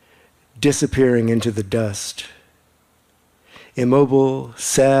 disappearing into the dust. Immobile,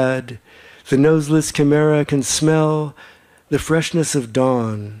 sad, the noseless chimera can smell the freshness of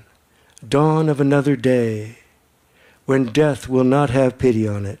dawn, dawn of another day, when death will not have pity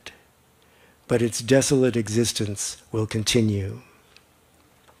on it, but its desolate existence will continue.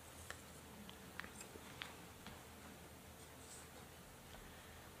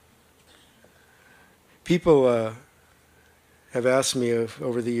 People have asked me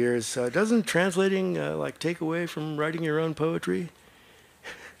over the years, doesn't translating take away from writing your own poetry?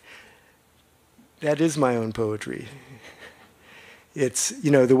 That is my own poetry. It's,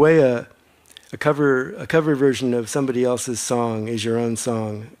 the way a cover version of somebody else's song is your own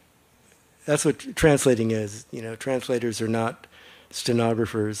song. That's what translating is. Translators are not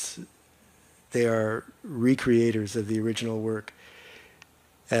stenographers. They are recreators of the original work.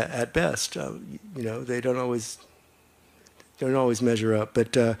 At best, they don't always measure up.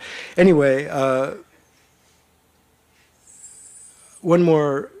 But anyway, one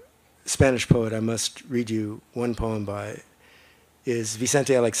more Spanish poet I must read you one poem by is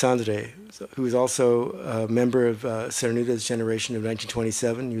Vicente Alexandre, who is also a member of Cernuda's generation of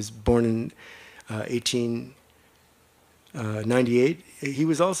 1927. He was born in 1898. He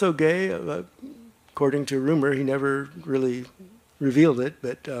was also gay, according to rumor. He never really revealed it,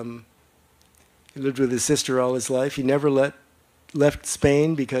 but he lived with his sister all his life. He never left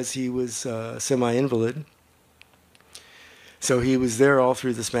Spain because he was semi-invalid. So he was there all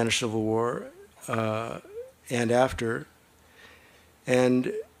through the Spanish Civil War and after.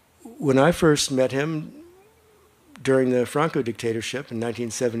 And when I first met him during the Franco dictatorship in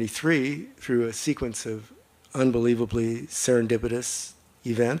 1973, through a sequence of unbelievably serendipitous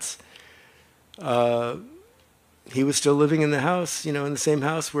events, he was still living in the house, in the same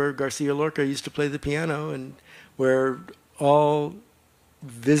house where Garcia Lorca used to play the piano and where all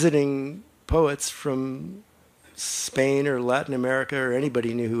visiting poets from Spain or Latin America or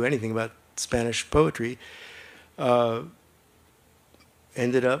anybody knew anything about Spanish poetry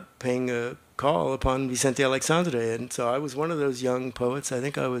ended up paying a call upon Vicente Alexandre. And so I was one of those young poets. I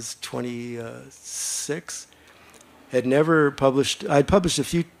think I was 26. Had never published, I'd published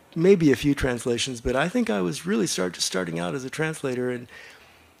maybe a few translations, but I think I was really starting out as a translator and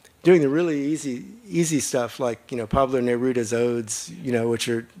doing the really easy stuff like, Pablo Neruda's odes, which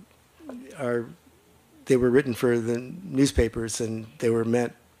they were written for the newspapers and they were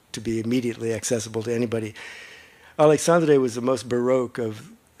meant to be immediately accessible to anybody. Alexandre was the most Baroque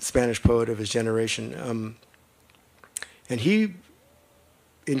of Spanish poet of his generation. And he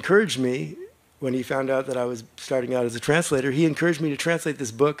encouraged me, when he found out that I was starting out as a translator, he encouraged me to translate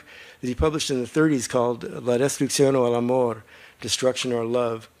this book that he published in the 30s called La Destrucción o el Amor, Destruction or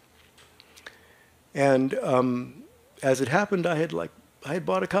Love. And as it happened, I had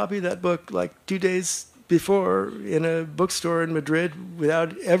bought a copy of that book like 2 days before in a bookstore in Madrid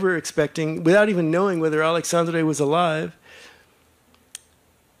without ever expecting, without even knowing whether Alexandre was alive.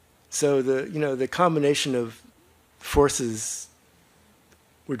 So the combination of forces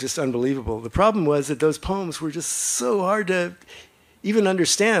were just unbelievable. The problem was that those poems were just so hard to even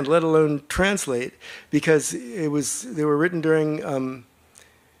understand, let alone translate, because they were written during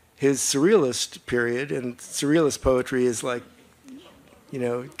his surrealist period, and surrealist poetry is like,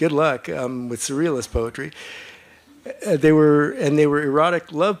 good luck with surrealist poetry. They were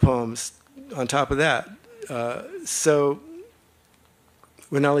erotic love poems on top of that. So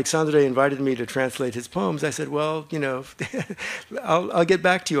when Alexandre invited me to translate his poems, I said, well, I'll get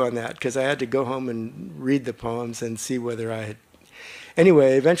back to you on that, because I had to go home and read the poems and see whether I had.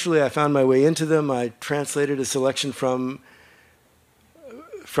 Anyway, eventually I found my way into them. I translated a selection from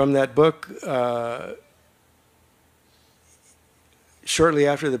that book. Shortly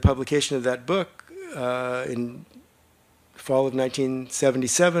after the publication of that book, in fall of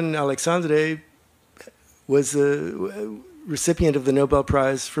 1977, Alexandre was the recipient of the Nobel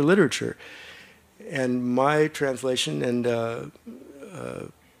Prize for Literature. And my translation and a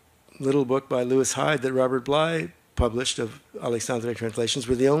little book by Lewis Hyde that Robert Bly published of Alexandre translations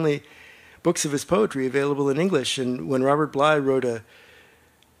were the only books of his poetry available in English. And when Robert Bly wrote a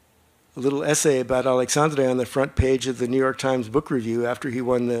little essay about Alexandre on the front page of the New York Times Book Review after he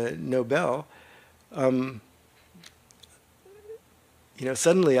won the Nobel,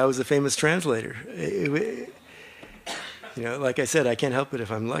 suddenly I was a famous translator. Like I said, I can't help it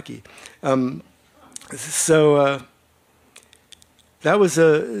if I'm lucky. So that was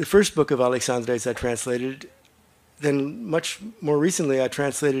the first book of Alexandre's I translated. Then much more recently, I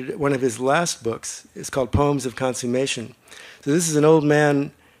translated one of his last books. It's called Poems of Consummation. So this is an old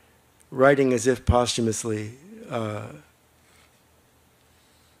man writing as if posthumously.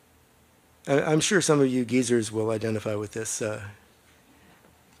 I'm sure some of you geezers will identify with this.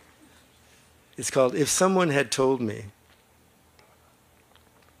 It's called If Someone Had Told Me.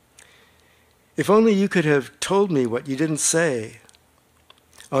 If only you could have told me what you didn't say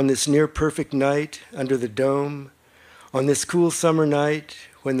on this near-perfect night under the dome, on this cool summer night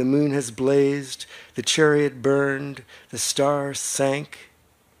when the moon has blazed, the chariot burned, the star sank,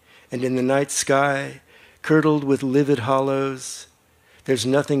 and in the night sky, curdled with livid hollows, there's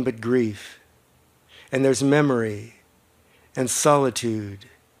nothing but grief, and there's memory, and solitude,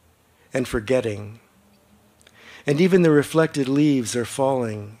 and forgetting. And even the reflected leaves are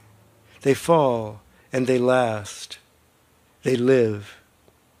falling. They fall, and they last. They live.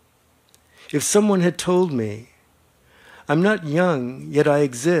 If someone had told me, I'm not young, yet I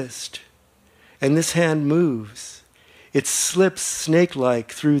exist, and this hand moves. It slips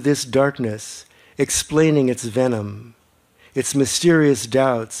snake-like through this darkness, explaining its venom, its mysterious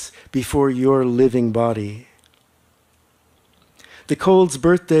doubts before your living body. The cold's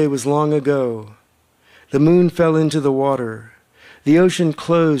birthday was long ago. The moon fell into the water. The ocean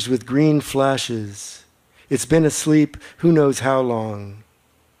closed with green flashes. It's been asleep who knows how long.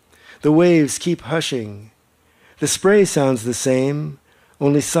 The waves keep hushing. The spray sounds the same,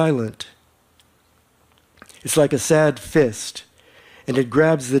 only silent. It's like a sad fist, and it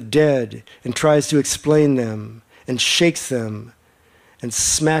grabs the dead and tries to explain them, and shakes them, and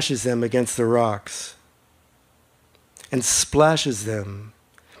smashes them against the rocks, and splashes them,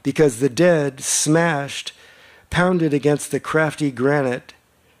 because the dead, smashed, pounded against the crafty granite,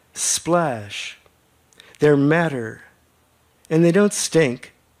 splash. They're matter, and they don't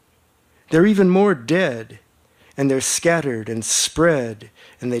stink. They're even more dead, and they're scattered and spread,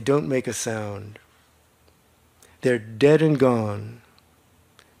 and they don't make a sound. They're dead and gone,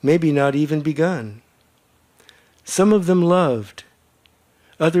 maybe not even begun. Some of them loved,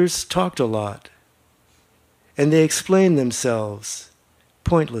 others talked a lot, and they explain themselves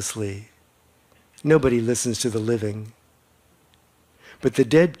pointlessly. Nobody listens to the living. But the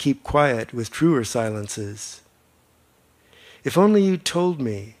dead keep quiet with truer silences. If only you told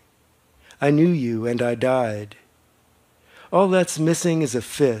me, I knew you and I died. All that's missing is a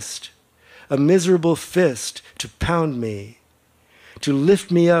fist, a miserable fist to pound me, to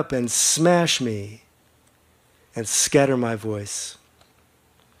lift me up and smash me, and scatter my voice.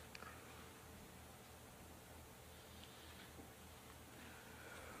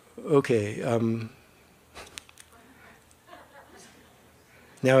 Okay.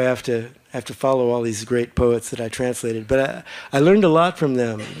 Now I have to follow all these great poets that I translated, but I learned a lot from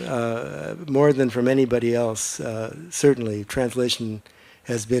them, more than from anybody else. Certainly, translation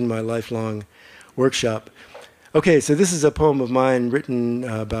has been my lifelong workshop. Okay, so this is a poem of mine written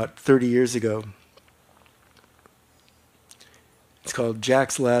about 30 years ago. It's called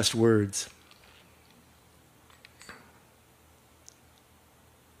Jack's Last Words.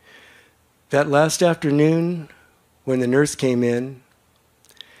 That last afternoon, when the nurse came in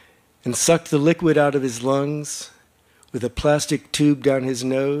and sucked the liquid out of his lungs with a plastic tube down his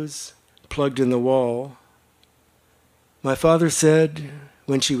nose, plugged in the wall, my father said,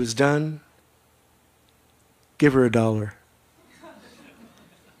 when she was done, "Give her $1."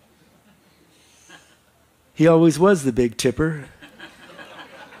 He always was the big tipper.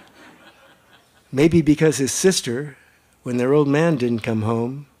 Maybe because his sister, when their old man didn't come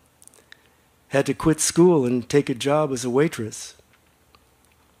home, had to quit school and take a job as a waitress.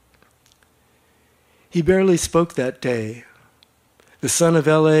 He barely spoke that day. The sun of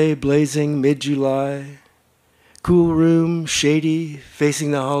LA blazing mid-July, cool room, shady,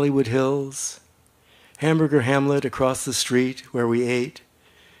 facing the Hollywood Hills, hamburger hamlet across the street where we ate,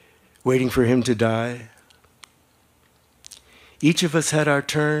 waiting for him to die. Each of us had our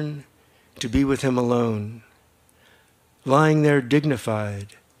turn to be with him alone, lying there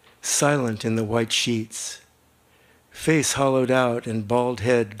dignified, silent in the white sheets, face hollowed out and bald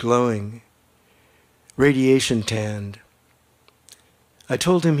head glowing, radiation tanned. I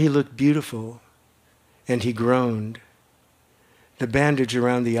told him he looked beautiful, and he groaned. The bandage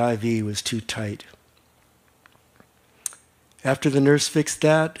around the IV was too tight. After the nurse fixed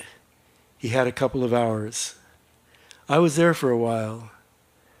that, he had a couple of hours. I was there for a while,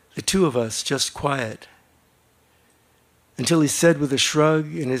 the two of us just quiet, until he said with a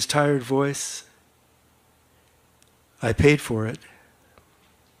shrug in his tired voice, "I paid for it."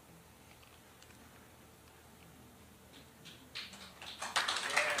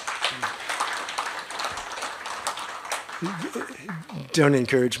 Don't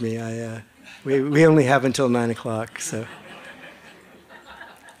encourage me. We only have until 9 o'clock, so.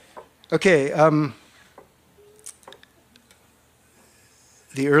 Okay.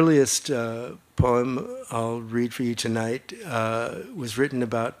 The earliest poem I'll read for you tonight was written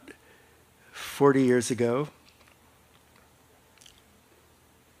about 40 years ago.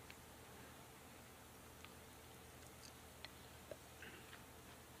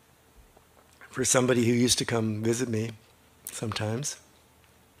 For somebody who used to come visit me sometimes.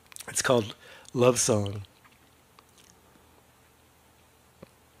 It's called Love Song.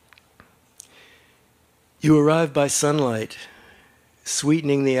 You arrive by sunlight,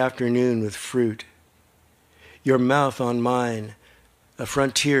 sweetening the afternoon with fruit, your mouth on mine, a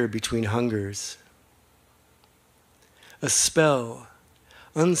frontier between hungers. A spell,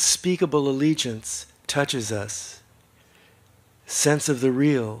 unspeakable allegiance touches us, sense of the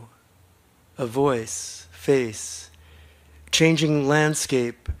real, a voice, face, changing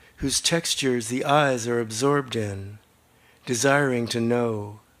landscape whose textures the eyes are absorbed in, desiring to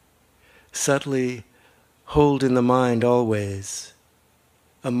know, subtly hold in the mind always,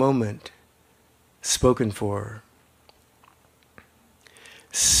 a moment spoken for.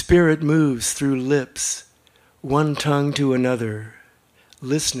 Spirit moves through lips, one tongue to another,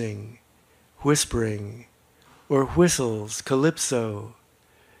 listening, whispering, or whistles, calypso,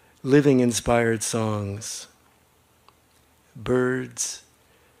 living inspired songs. Birds,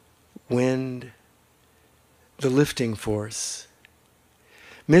 wind, the lifting force.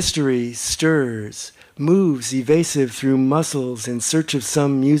 Mystery stirs, moves evasive through muscles in search of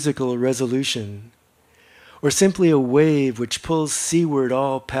some musical resolution, or simply a wave which pulls seaward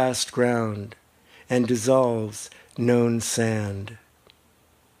all past ground and dissolves known sand.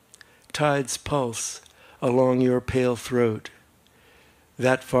 Tides pulse along your pale throat,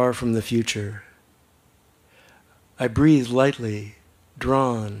 that far from the future. I breathe lightly,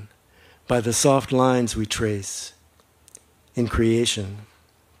 drawn by the soft lines we trace in creation.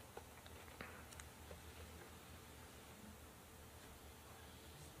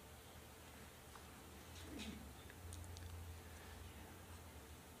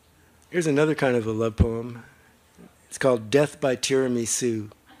 Here's another kind of a love poem. It's called Death by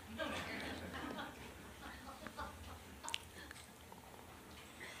Tiramisu.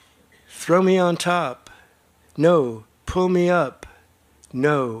 Throw me on top. No, pull me up.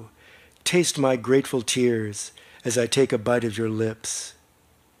 No, taste my grateful tears as I take a bite of your lips.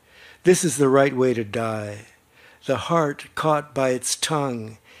 This is the right way to die. The heart caught by its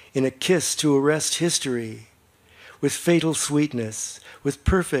tongue in a kiss to arrest history, with fatal sweetness, with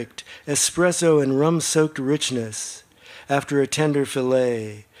perfect espresso and rum-soaked richness, after a tender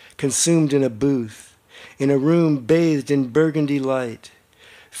fillet, consumed in a booth, in a room bathed in burgundy light,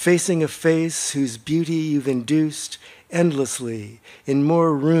 facing a face whose beauty you've induced endlessly in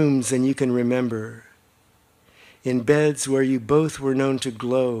more rooms than you can remember, in beds where you both were known to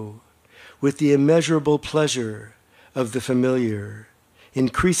glow with the immeasurable pleasure of the familiar,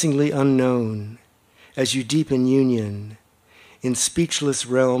 increasingly unknown, as you deepen union in speechless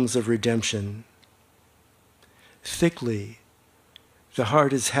realms of redemption. Thickly, the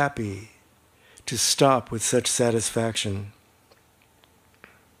heart is happy to stop with such satisfaction.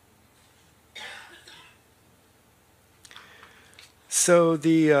 So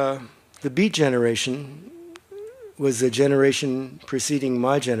the Beat generation was a generation preceding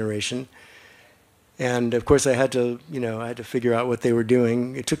my generation. And of course, I had to figure out what they were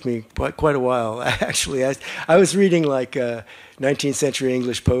doing. It took me quite a while. Actually, I was reading like 19th century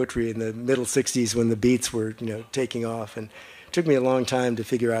English poetry in the middle 60s when the Beats were, taking off. And it took me a long time to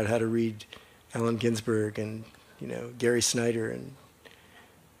figure out how to read Allen Ginsberg and, Gary Snyder and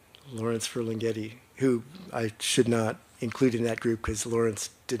Lawrence Ferlinghetti, who I should not include in that group because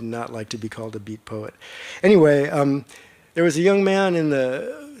Lawrence did not like to be called a beat poet. Anyway, there was a young man in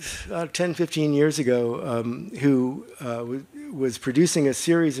the 10, 15 years ago who was producing a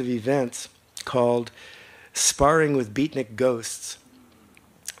series of events called Sparring with Beatnik Ghosts.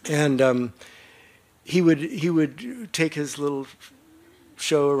 And he would take his little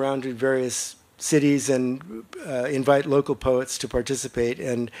show around to various cities and invite local poets to participate.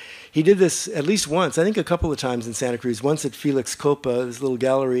 And he did this at least once, I think a couple of times in Santa Cruz, once at Felix Culpa, this little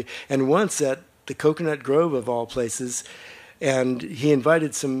gallery, and once at the Coconut Grove of all places. And he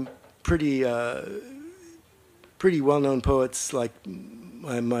invited some pretty well-known poets like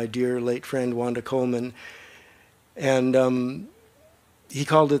my dear late friend Wanda Coleman. And he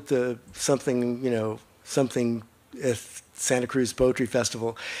called it something Santa Cruz Poetry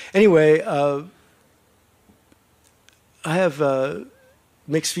Festival. Anyway, I have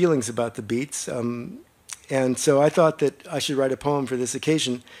mixed feelings about the Beats. And so I thought that I should write a poem for this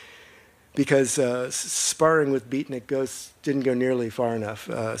occasion because Sparring with Beatnik Ghosts didn't go nearly far enough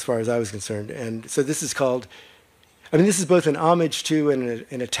as far as I was concerned. And so this is called, this is both an homage to and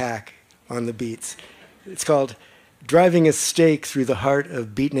an attack on the Beats. It's called Driving a Stake Through the Heart of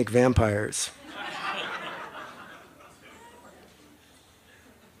Beatnik Vampires.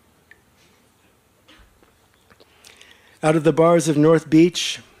 Out of the bars of North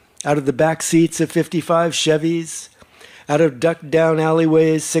Beach, out of the back seats of 55 Chevys, out of ducked-down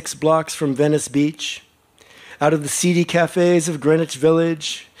alleyways 6 blocks from Venice Beach, out of the seedy cafes of Greenwich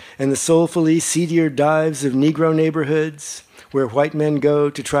Village and the soulfully seedier dives of Negro neighborhoods where white men go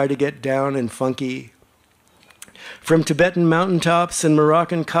to try to get down and funky. From Tibetan mountaintops and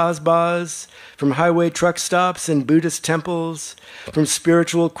Moroccan Kasbahs, from highway truck stops and Buddhist temples, from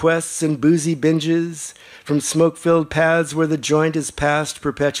spiritual quests and boozy binges, from smoke-filled paths where the joint is passed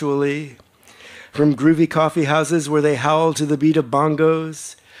perpetually, from groovy coffee houses where they howl to the beat of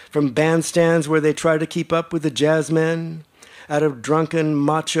bongos, from bandstands where they try to keep up with the jazzmen, out of drunken,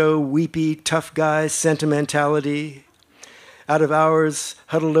 macho, weepy, tough guy sentimentality, out of hours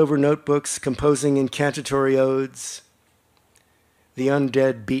huddled over notebooks composing incantatory odes, the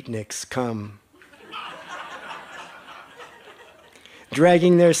undead beatniks come.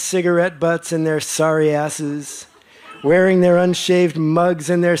 Dragging their cigarette butts and their sorry asses, wearing their unshaved mugs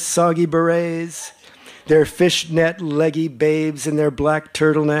and their soggy berets, their fishnet leggy babes and their black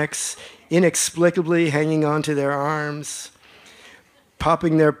turtlenecks, inexplicably hanging onto their arms,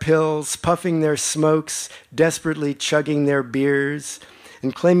 popping their pills, puffing their smokes, desperately chugging their beers,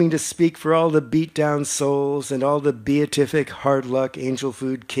 and claiming to speak for all the beat-down souls and all the beatific hard luck angel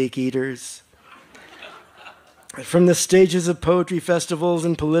food cake eaters. From the stages of poetry festivals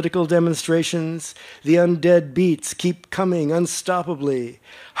and political demonstrations, the undead beats keep coming unstoppably,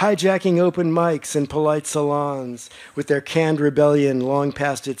 hijacking open mics and polite salons with their canned rebellion long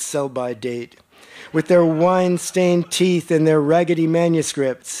past its sell-by date, with their wine-stained teeth and their raggedy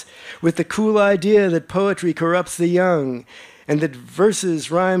manuscripts, with the cool idea that poetry corrupts the young and that verses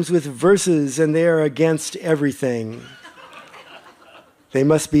rhymes with verses and they are against everything. They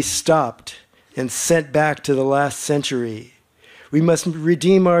must be stopped and sent back to the last century. We must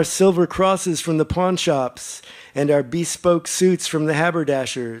redeem our silver crosses from the pawn shops and our bespoke suits from the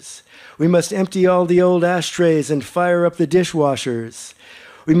haberdashers. We must empty all the old ashtrays and fire up the dishwashers.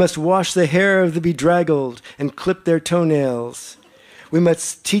 We must wash the hair of the bedraggled and clip their toenails. We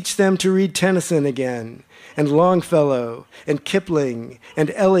must teach them to read Tennyson again, and Longfellow, and Kipling,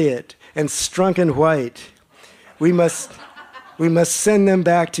 and Eliot, and Strunk and White. We must send them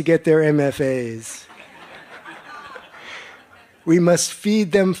back to get their MFAs. We must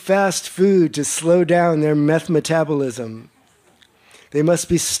feed them fast food to slow down their meth metabolism. They must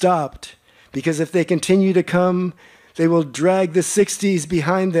be stopped, because if they continue to come, they will drag the 60s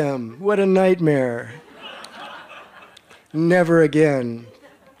behind them. What a nightmare. Never again.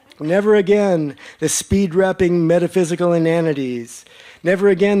 Never again the speed-rapping metaphysical inanities. Never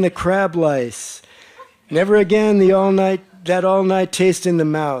again the crab lice. Never again that all-night taste in the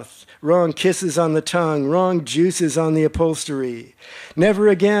mouth. Wrong kisses on the tongue, wrong juices on the upholstery. Never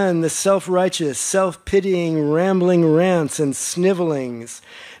again the self-righteous, self-pitying, rambling rants and snivelings.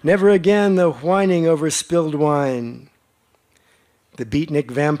 Never again the whining over spilled wine. The beatnik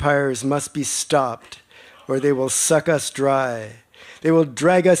vampires must be stopped, or they will suck us dry. They will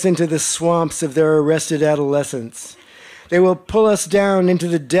drag us into the swamps of their arrested adolescence. They will pull us down into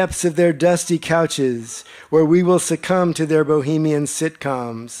the depths of their dusty couches, where we will succumb to their bohemian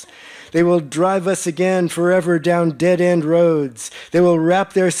sitcoms. They will drive us again forever down dead-end roads. They will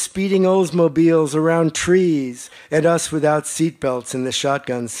wrap their speeding Oldsmobiles around trees and us without seatbelts in the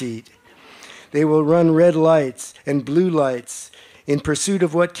shotgun seat. They will run red lights and blue lights in pursuit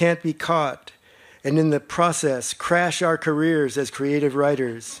of what can't be caught, and in the process crash our careers as creative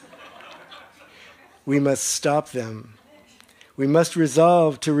writers. We must stop them. We must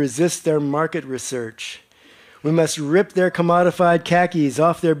resolve to resist their market research. We must rip their commodified khakis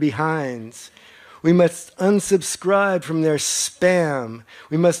off their behinds. We must unsubscribe from their spam.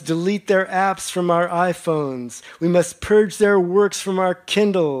 We must delete their apps from our iPhones. We must purge their works from our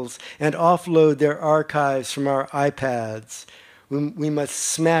Kindles and offload their archives from our iPads. We must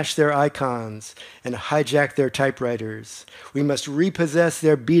smash their icons and hijack their typewriters. We must repossess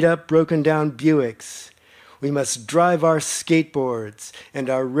their beat-up, broken-down Buicks. We must drive our skateboards and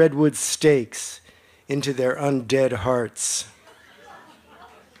our redwood stakes into their undead hearts.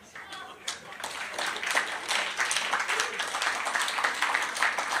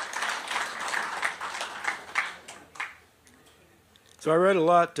 So I read a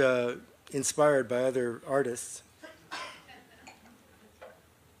lot inspired by other artists.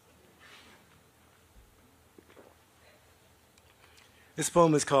 This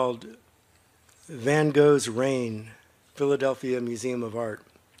poem is called Van Gogh's Rain, Philadelphia Museum of Art.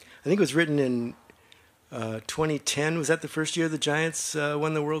 I think it was written in 2010. Was that the first year the Giants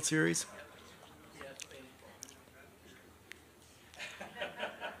won the World Series?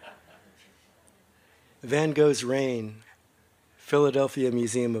 Van Gogh's Rain, Philadelphia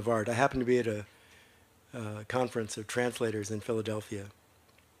Museum of Art. I happened to be at a conference of translators in Philadelphia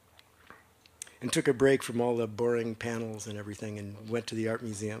and took a break from all the boring panels and everything and went to the art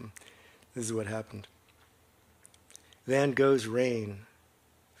museum. This is what happened. Van Gogh's Rain,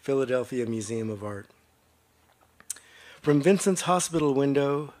 Philadelphia Museum of Art. From Vincent's hospital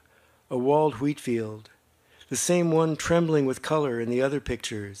window, a walled wheat field, the same one trembling with color in the other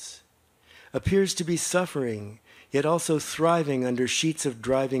pictures, appears to be suffering, yet also thriving under sheets of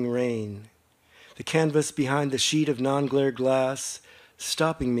driving rain. The canvas behind the sheet of non-glare glass,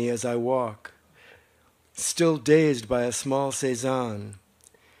 stopping me as I walk, still dazed by a small Cézanne,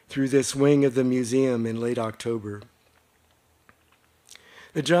 through this wing of the museum in late October.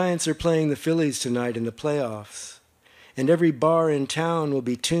 The Giants are playing the Phillies tonight in the playoffs, and every bar in town will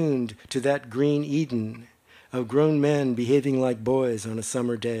be tuned to that green Eden of grown men behaving like boys on a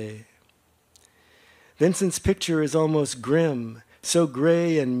summer day. Vincent's picture is almost grim, so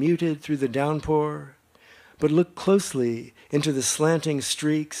gray and muted through the downpour, but look closely into the slanting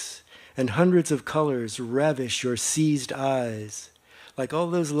streaks, and hundreds of colors ravish your seized eyes, like all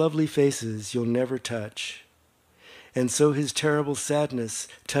those lovely faces you'll never touch. And so his terrible sadness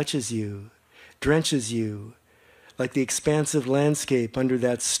touches you, drenches you, like the expansive landscape under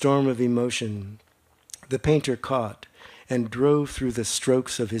that storm of emotion the painter caught and drove through the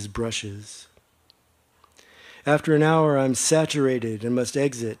strokes of his brushes. After an hour, I'm saturated and must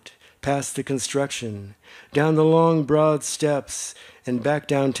exit, past the construction, down the long, broad steps, and back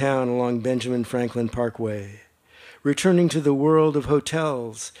downtown along Benjamin Franklin Parkway, returning to the world of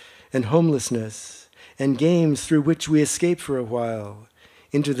hotels and homelessness and games through which we escape for a while,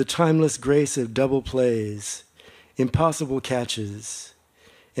 into the timeless grace of double plays, impossible catches,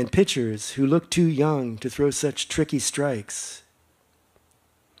 and pitchers who look too young to throw such tricky strikes.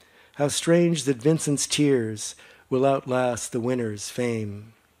 How strange that Vincent's tears will outlast the winner's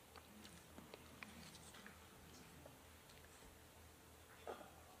fame.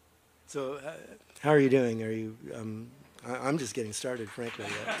 So, how are you doing? Are you? I'm just getting started, frankly.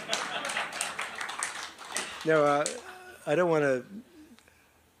 No, I don't want to.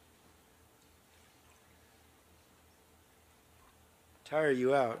 tire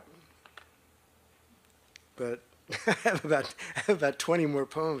you out, but I have about 20 more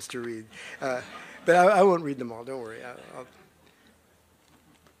poems to read. But I won't read them all, don't worry. I'll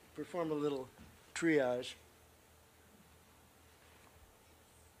perform a little triage.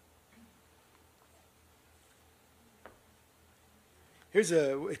 Here's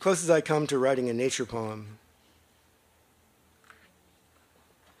as close as I come to writing a nature poem.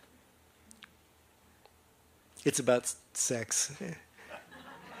 It's about sex.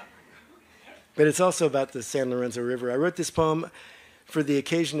 But it's also about the San Lorenzo River. I wrote this poem for the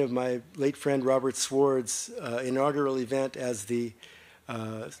occasion of my late friend Robert Sward's inaugural event as the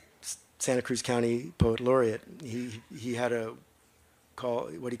Santa Cruz County Poet Laureate. He had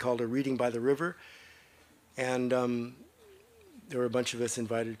what he called a reading by the river, and there were a bunch of us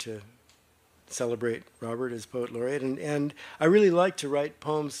invited to celebrate Robert as Poet Laureate. And I really like to write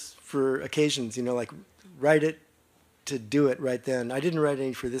poems for occasions, like write it to do it right then. I didn't write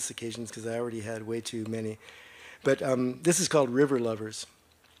any for this occasion because I already had way too many. But this is called River Lovers.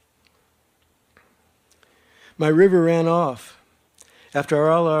 My river ran off. After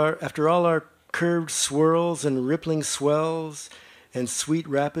all our curved swirls and rippling swells and sweet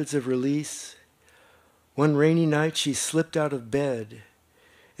rapids of release, one rainy night she slipped out of bed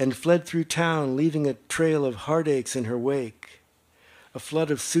and fled through town, leaving a trail of heartaches in her wake, a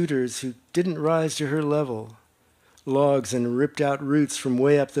flood of suitors who didn't rise to her level, logs and ripped out roots from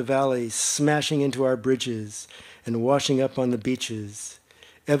way up the valley smashing into our bridges and washing up on the beaches,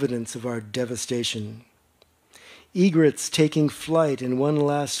 evidence of our devastation. Egrets taking flight in one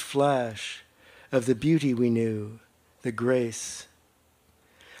last flash of the beauty we knew, the grace.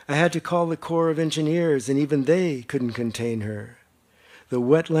 I had to call the Corps of Engineers, and even they couldn't contain her. The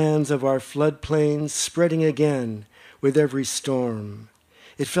wetlands of our floodplains spreading again with every storm.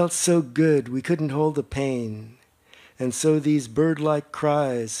 It felt so good we couldn't hold the pain. And so these bird-like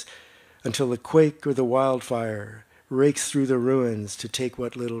cries until the quake or the wildfire rakes through the ruins to take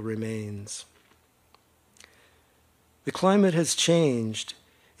what little remains. The climate has changed.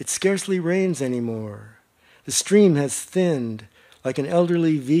 It scarcely rains anymore. The stream has thinned like an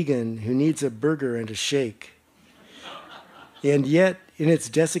elderly vegan who needs a burger and a shake. And yet, in its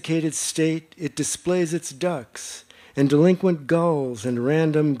desiccated state, it displays its ducks and delinquent gulls and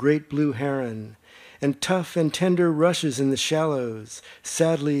random great blue heron and tough and tender rushes in the shallows,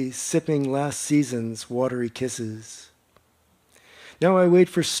 sadly sipping last season's watery kisses. Now I wait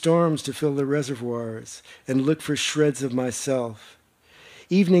for storms to fill the reservoirs and look for shreds of myself.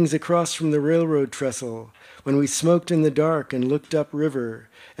 Evenings across from the railroad trestle, when we smoked in the dark and looked upriver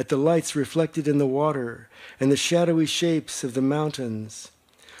at the lights reflected in the water and the shadowy shapes of the mountains.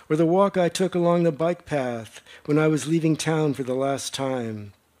 Or the walk I took along the bike path when I was leaving town for the last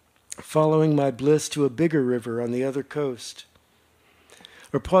time, following my bliss to a bigger river on the other coast.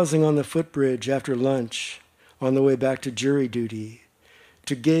 Or pausing on the footbridge after lunch on the way back to jury duty,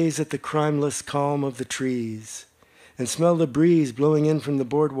 to gaze at the crimeless calm of the trees and smell the breeze blowing in from the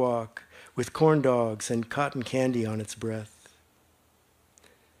boardwalk with corn dogs and cotton candy on its breath.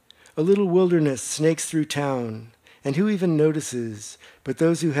 A little wilderness snakes through town, and who even notices but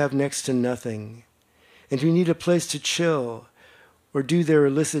those who have next to nothing, and who need a place to chill or do their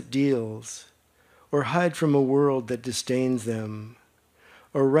illicit deals, or hide from a world that disdains them,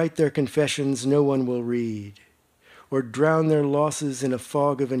 or write their confessions no one will read, or drown their losses in a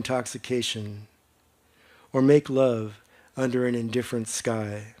fog of intoxication, or make love under an indifferent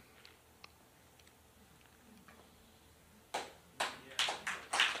sky.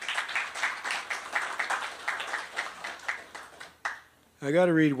 I got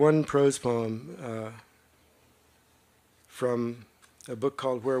to read one prose poem from a book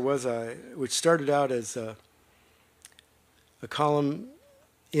called Where Was I?, which started out as a column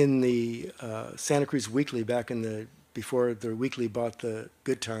in the Santa Cruz Weekly before the Weekly bought the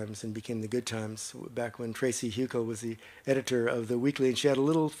Good Times and became the Good Times, back when Tracy Huckel was the editor of the Weekly. And she had a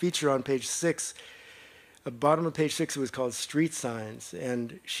little feature on page 6. At the bottom of page 6, it was called Street Signs.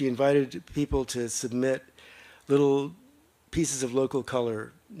 And she invited people to submit little pieces of local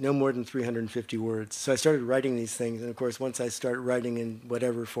color, no more than 350 words. So I started writing these things. And of course, once I start writing in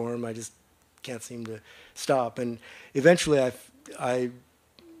whatever form, I just can't seem to stop. And eventually I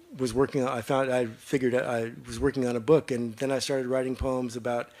was working on, I figured I was working on a book, and then I started writing poems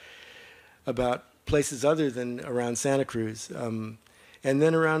about places other than around Santa Cruz, and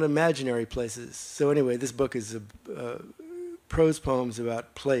then around imaginary places. So anyway, this book is prose poems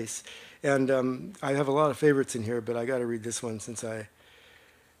about place, and I have a lot of favorites in here, but I got to read this one since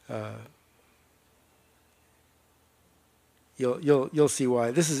you'll see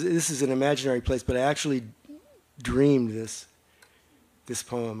why. This is an imaginary place, but I actually dreamed this this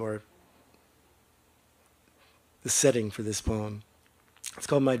poem, or the setting for this poem. It's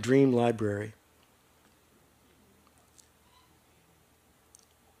called My Dream Library.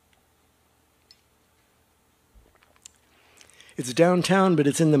 It's downtown, but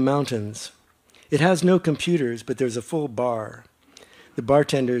it's in the mountains. It has no computers, but there's a full bar. The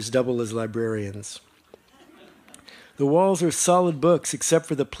bartenders double as librarians. The walls are solid books except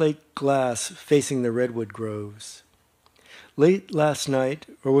for the plate glass facing the redwood groves. Late last night,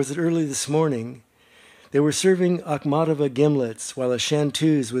 or was it early this morning, they were serving Akhmatova gimlets while a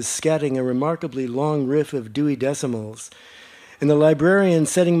chanteuse was scatting a remarkably long riff of Dewey Decimals, and the librarian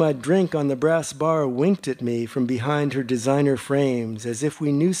setting my drink on the brass bar winked at me from behind her designer frames as if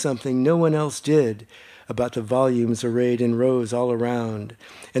we knew something no one else did about the volumes arrayed in rows all around,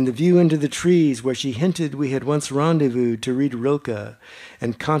 and the view into the trees where she hinted we had once rendezvoused to read Rilke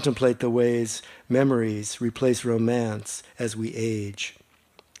and contemplate the ways memories replace romance as we age.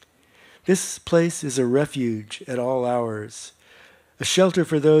 This place is a refuge at all hours, a shelter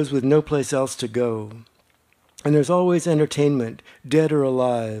for those with no place else to go. And there's always entertainment, dead or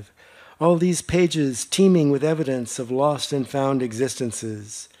alive, all these pages teeming with evidence of lost and found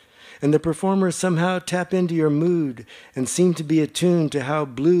existences. And the performers somehow tap into your mood and seem to be attuned to how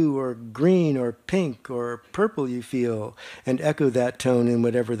blue or green or pink or purple you feel and echo that tone in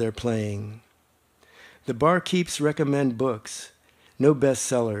whatever they're playing. The barkeeps recommend books, no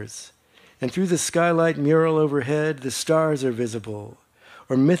bestsellers, and through the skylight mural overhead the stars are visible,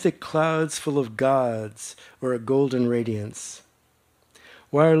 or mythic clouds full of gods, or a golden radiance.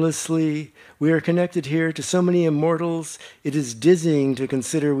 Wirelessly, we are connected here to so many immortals, it is dizzying to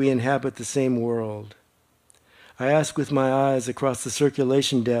consider we inhabit the same world. I ask with my eyes across the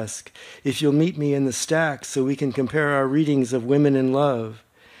circulation desk if you'll meet me in the stack so we can compare our readings of Women in Love.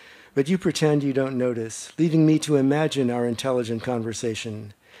 But you pretend you don't notice, leaving me to imagine our intelligent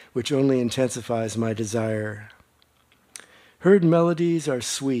conversation, which only intensifies my desire. Heard melodies are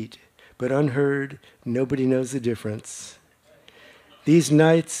sweet, but unheard, nobody knows the difference. These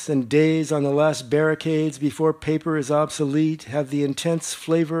nights and days on the last barricades before paper is obsolete have the intense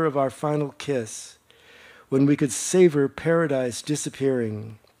flavor of our final kiss, when we could savor paradise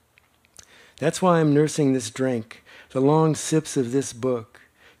disappearing. That's why I'm nursing this drink, the long sips of this book,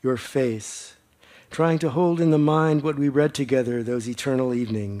 your face, trying to hold in the mind what we read together those eternal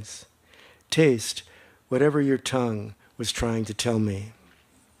evenings. Taste whatever your tongue was trying to tell me.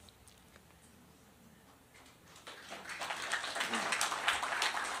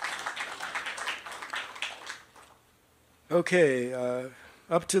 Okay,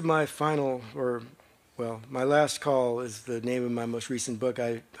 up to my final, my last call is the name of my most recent book.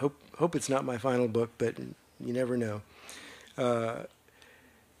 I hope it's not my final book, but you never know. I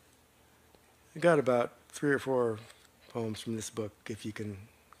got about 3 or 4 poems from this book, if you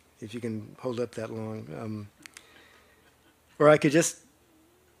can hold up that long. Or I could just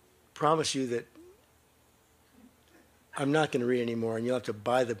promise you that I'm not going to read anymore, and you'll have to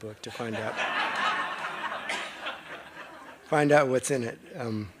buy the book to find out. Find out what's in it.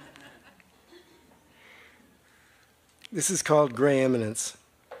 This is called Gray Eminence.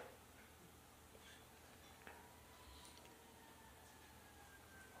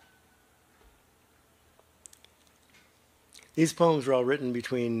 These poems were all written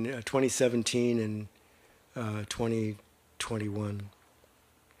between 2017 and 2021.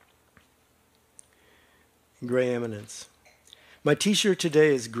 Gray Eminence. My t-shirt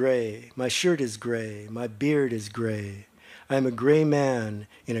today is gray. My shirt is gray. My beard is gray. I am a gray man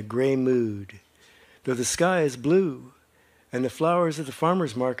in a gray mood, though the sky is blue, and the flowers at the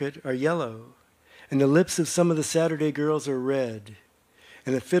farmer's market are yellow, and the lips of some of the Saturday girls are red,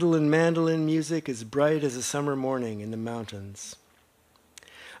 and the fiddle and mandolin music is bright as a summer morning in the mountains.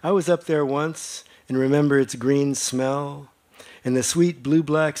 I was up there once and remember its green smell, and the sweet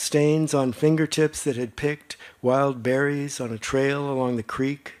blue-black stains on fingertips that had picked wild berries on a trail along the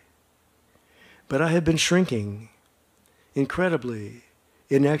creek. But I had been shrinking, incredibly,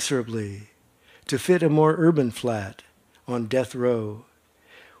 inexorably, to fit a more urban flat on death row,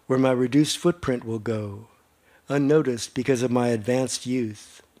 where my reduced footprint will go, unnoticed because of my advanced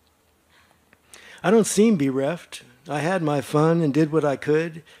youth. I don't seem bereft. I had my fun and did what I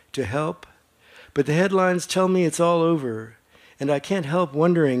could to help, but the headlines tell me it's all over, and I can't help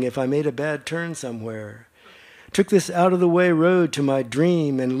wondering if I made a bad turn somewhere. Took this out-of-the-way road to my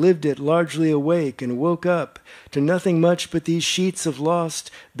dream and lived it largely awake and woke up to nothing much but these sheets of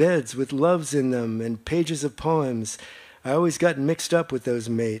lost beds with loves in them and pages of poems. I always got mixed up with those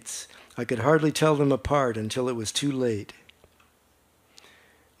mates. I could hardly tell them apart until it was too late.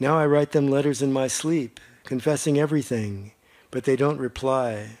 Now I write them letters in my sleep, confessing everything, but they don't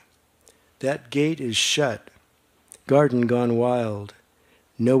reply. That gate is shut, garden gone wild,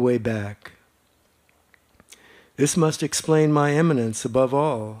 no way back. This must explain my eminence above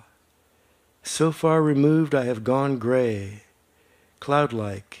all. So far removed I have gone gray,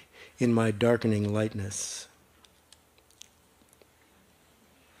 cloud-like in my darkening lightness.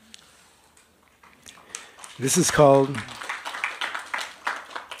 This is called... What's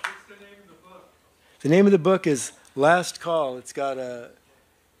the name of the book? The name of the book is Last Call. It's got a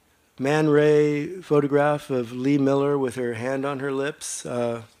Man Ray photograph of Lee Miller with her hand on her lips.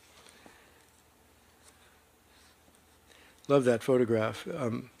 Love that photograph.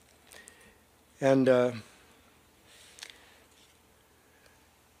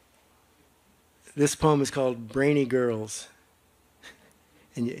 This poem is called Brainy Girls.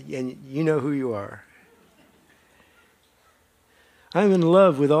 And you know who you are. I'm in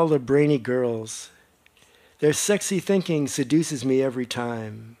love with all the brainy girls. Their sexy thinking seduces me every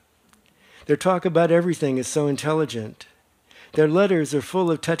time. Their talk about everything is so intelligent. Their letters are full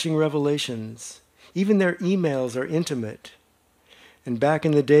of touching revelations. Even their emails are intimate. And back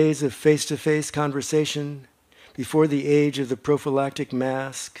in the days of face-to-face conversation, before the age of the prophylactic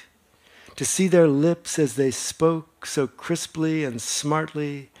mask, to see their lips as they spoke so crisply and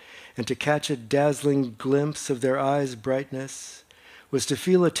smartly, and to catch a dazzling glimpse of their eyes' brightness, was to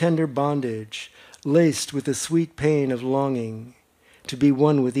feel a tender bondage, laced with the sweet pain of longing, to be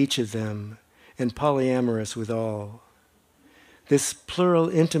one with each of them, and polyamorous with all. This plural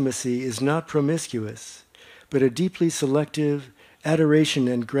intimacy is not promiscuous, but a deeply selective adoration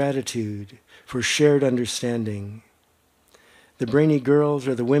and gratitude for shared understanding. The brainy girls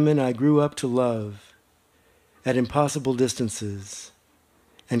are the women I grew up to love, at impossible distances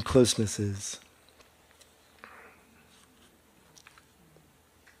and closenesses.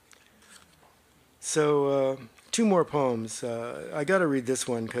 So, two more poems. I got to read this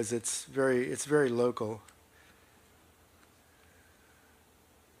one because it's very local.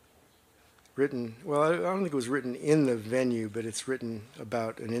 Written, well, I don't think it was written in the venue, but it's written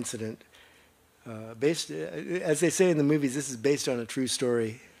about an incident. Based, as they say in the movies, this is based on a true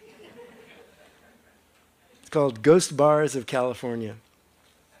story. It's called Ghost Bars of California.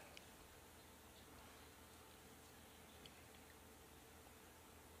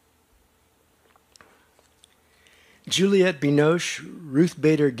 Juliette Binoche, Ruth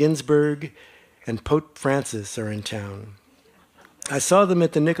Bader Ginsburg, and Pope Francis are in town. I saw them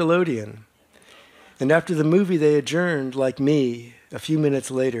at the Nickelodeon, and after the movie they adjourned, like me, a few minutes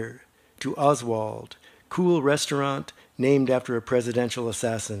later, to Oswald, cool restaurant named after a presidential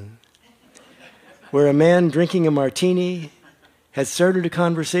assassin, where a man drinking a martini had started a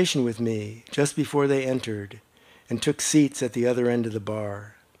conversation with me just before they entered and took seats at the other end of the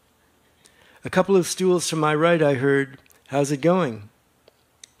bar. A couple of stools to my right, I heard, "How's it going?"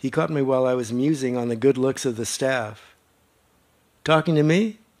 He caught me while I was musing on the good looks of the staff. Talking to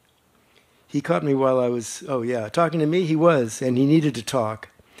me? He caught me while I was, talking to me he was, and he needed to talk.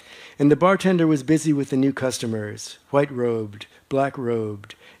 And the bartender was busy with the new customers, white-robed,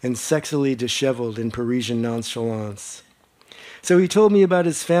 black-robed, and sexily disheveled in Parisian nonchalance. So he told me about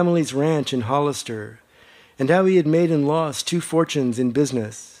his family's ranch in Hollister, and how he had made and lost 2 fortunes in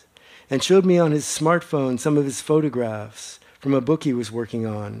business, and showed me on his smartphone some of his photographs from a book he was working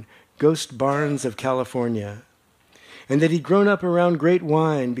on, Ghost Barns of California, and that he'd grown up around great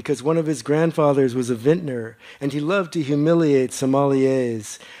wine because one of his grandfathers was a vintner, and he loved to humiliate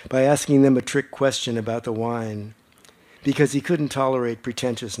sommeliers by asking them a trick question about the wine, because he couldn't tolerate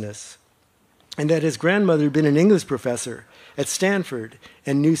pretentiousness, and that his grandmother had been an English professor at Stanford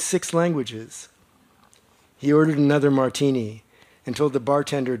and knew 6 languages. He ordered another martini, and told the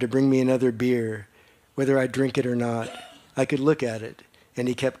bartender to bring me another beer, whether I'd drink it or not. I could look at it, and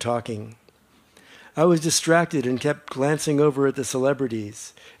he kept talking. I was distracted and kept glancing over at the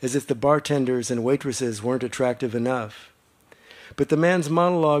celebrities, as if the bartenders and waitresses weren't attractive enough. But the man's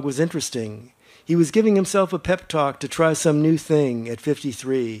monologue was interesting. He was giving himself a pep talk to try some new thing at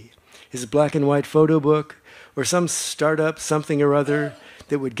 53, his black and white photo book, or some startup something or other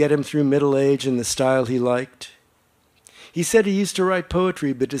that would get him through middle age in the style he liked. He said he used to write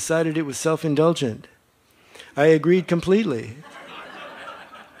poetry, but decided it was self-indulgent. I agreed completely.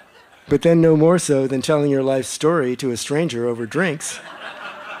 But then no more so than telling your life story to a stranger over drinks.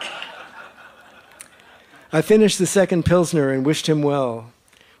 I finished the second Pilsner and wished him well.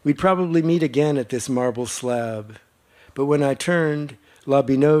 We'd probably meet again at this marble slab. But when I turned, La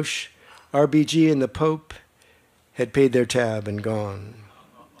Binoche, RBG, and the Pope had paid their tab and gone.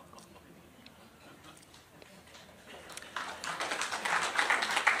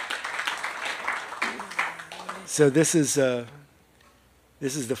 So this is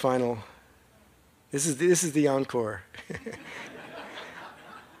This is the final. This is the encore.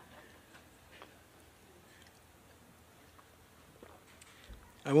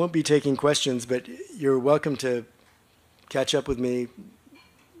 I won't be taking questions, but you're welcome to catch up with me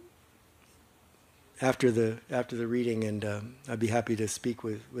after the reading, and I'd be happy to speak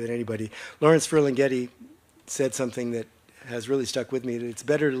with anybody. Lawrence Ferlinghetti said something that has really stuck with me, that it's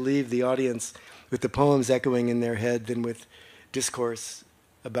better to leave the audience with the poems echoing in their head than with discourse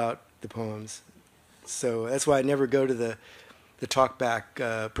about the poems. So that's why I never go to the talk-back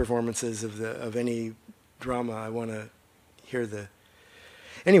performances of any drama. I want to hear the...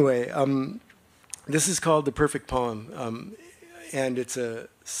 Anyway, this is called The Perfect Poem, and it's a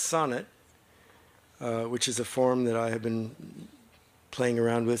sonnet, which is a form that I have been playing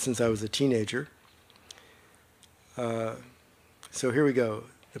around with since I was a teenager. So here we go,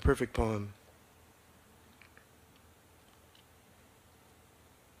 The Perfect Poem.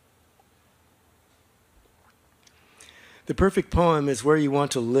 The perfect poem is where you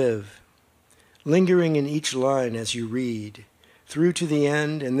want to live, lingering in each line as you read, through to the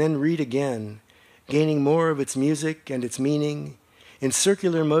end and then read again, gaining more of its music and its meaning, in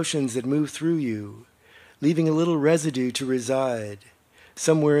circular motions that move through you, leaving a little residue to reside,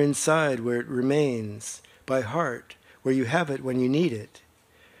 somewhere inside where it remains, by heart, where you have it when you need it.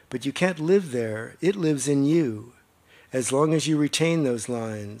 But you can't live there, it lives in you, as long as you retain those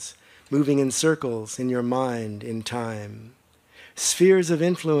lines, moving in circles in your mind in time. Spheres of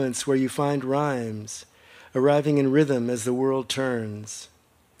influence where you find rhymes, arriving in rhythm as the world turns,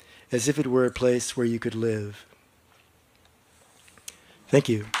 as if it were a place where you could live. Thank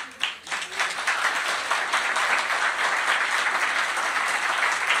you.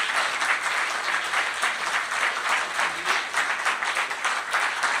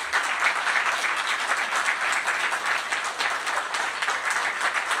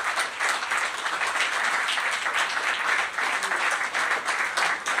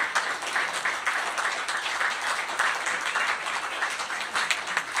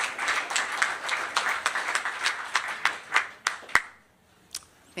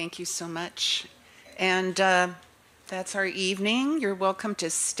 Thank you so much. And that's our evening. You're welcome to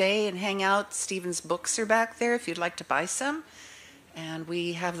stay and hang out. Stephen's books are back there if you'd like to buy some. And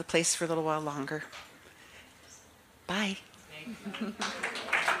we have the place for a little while longer. Bye.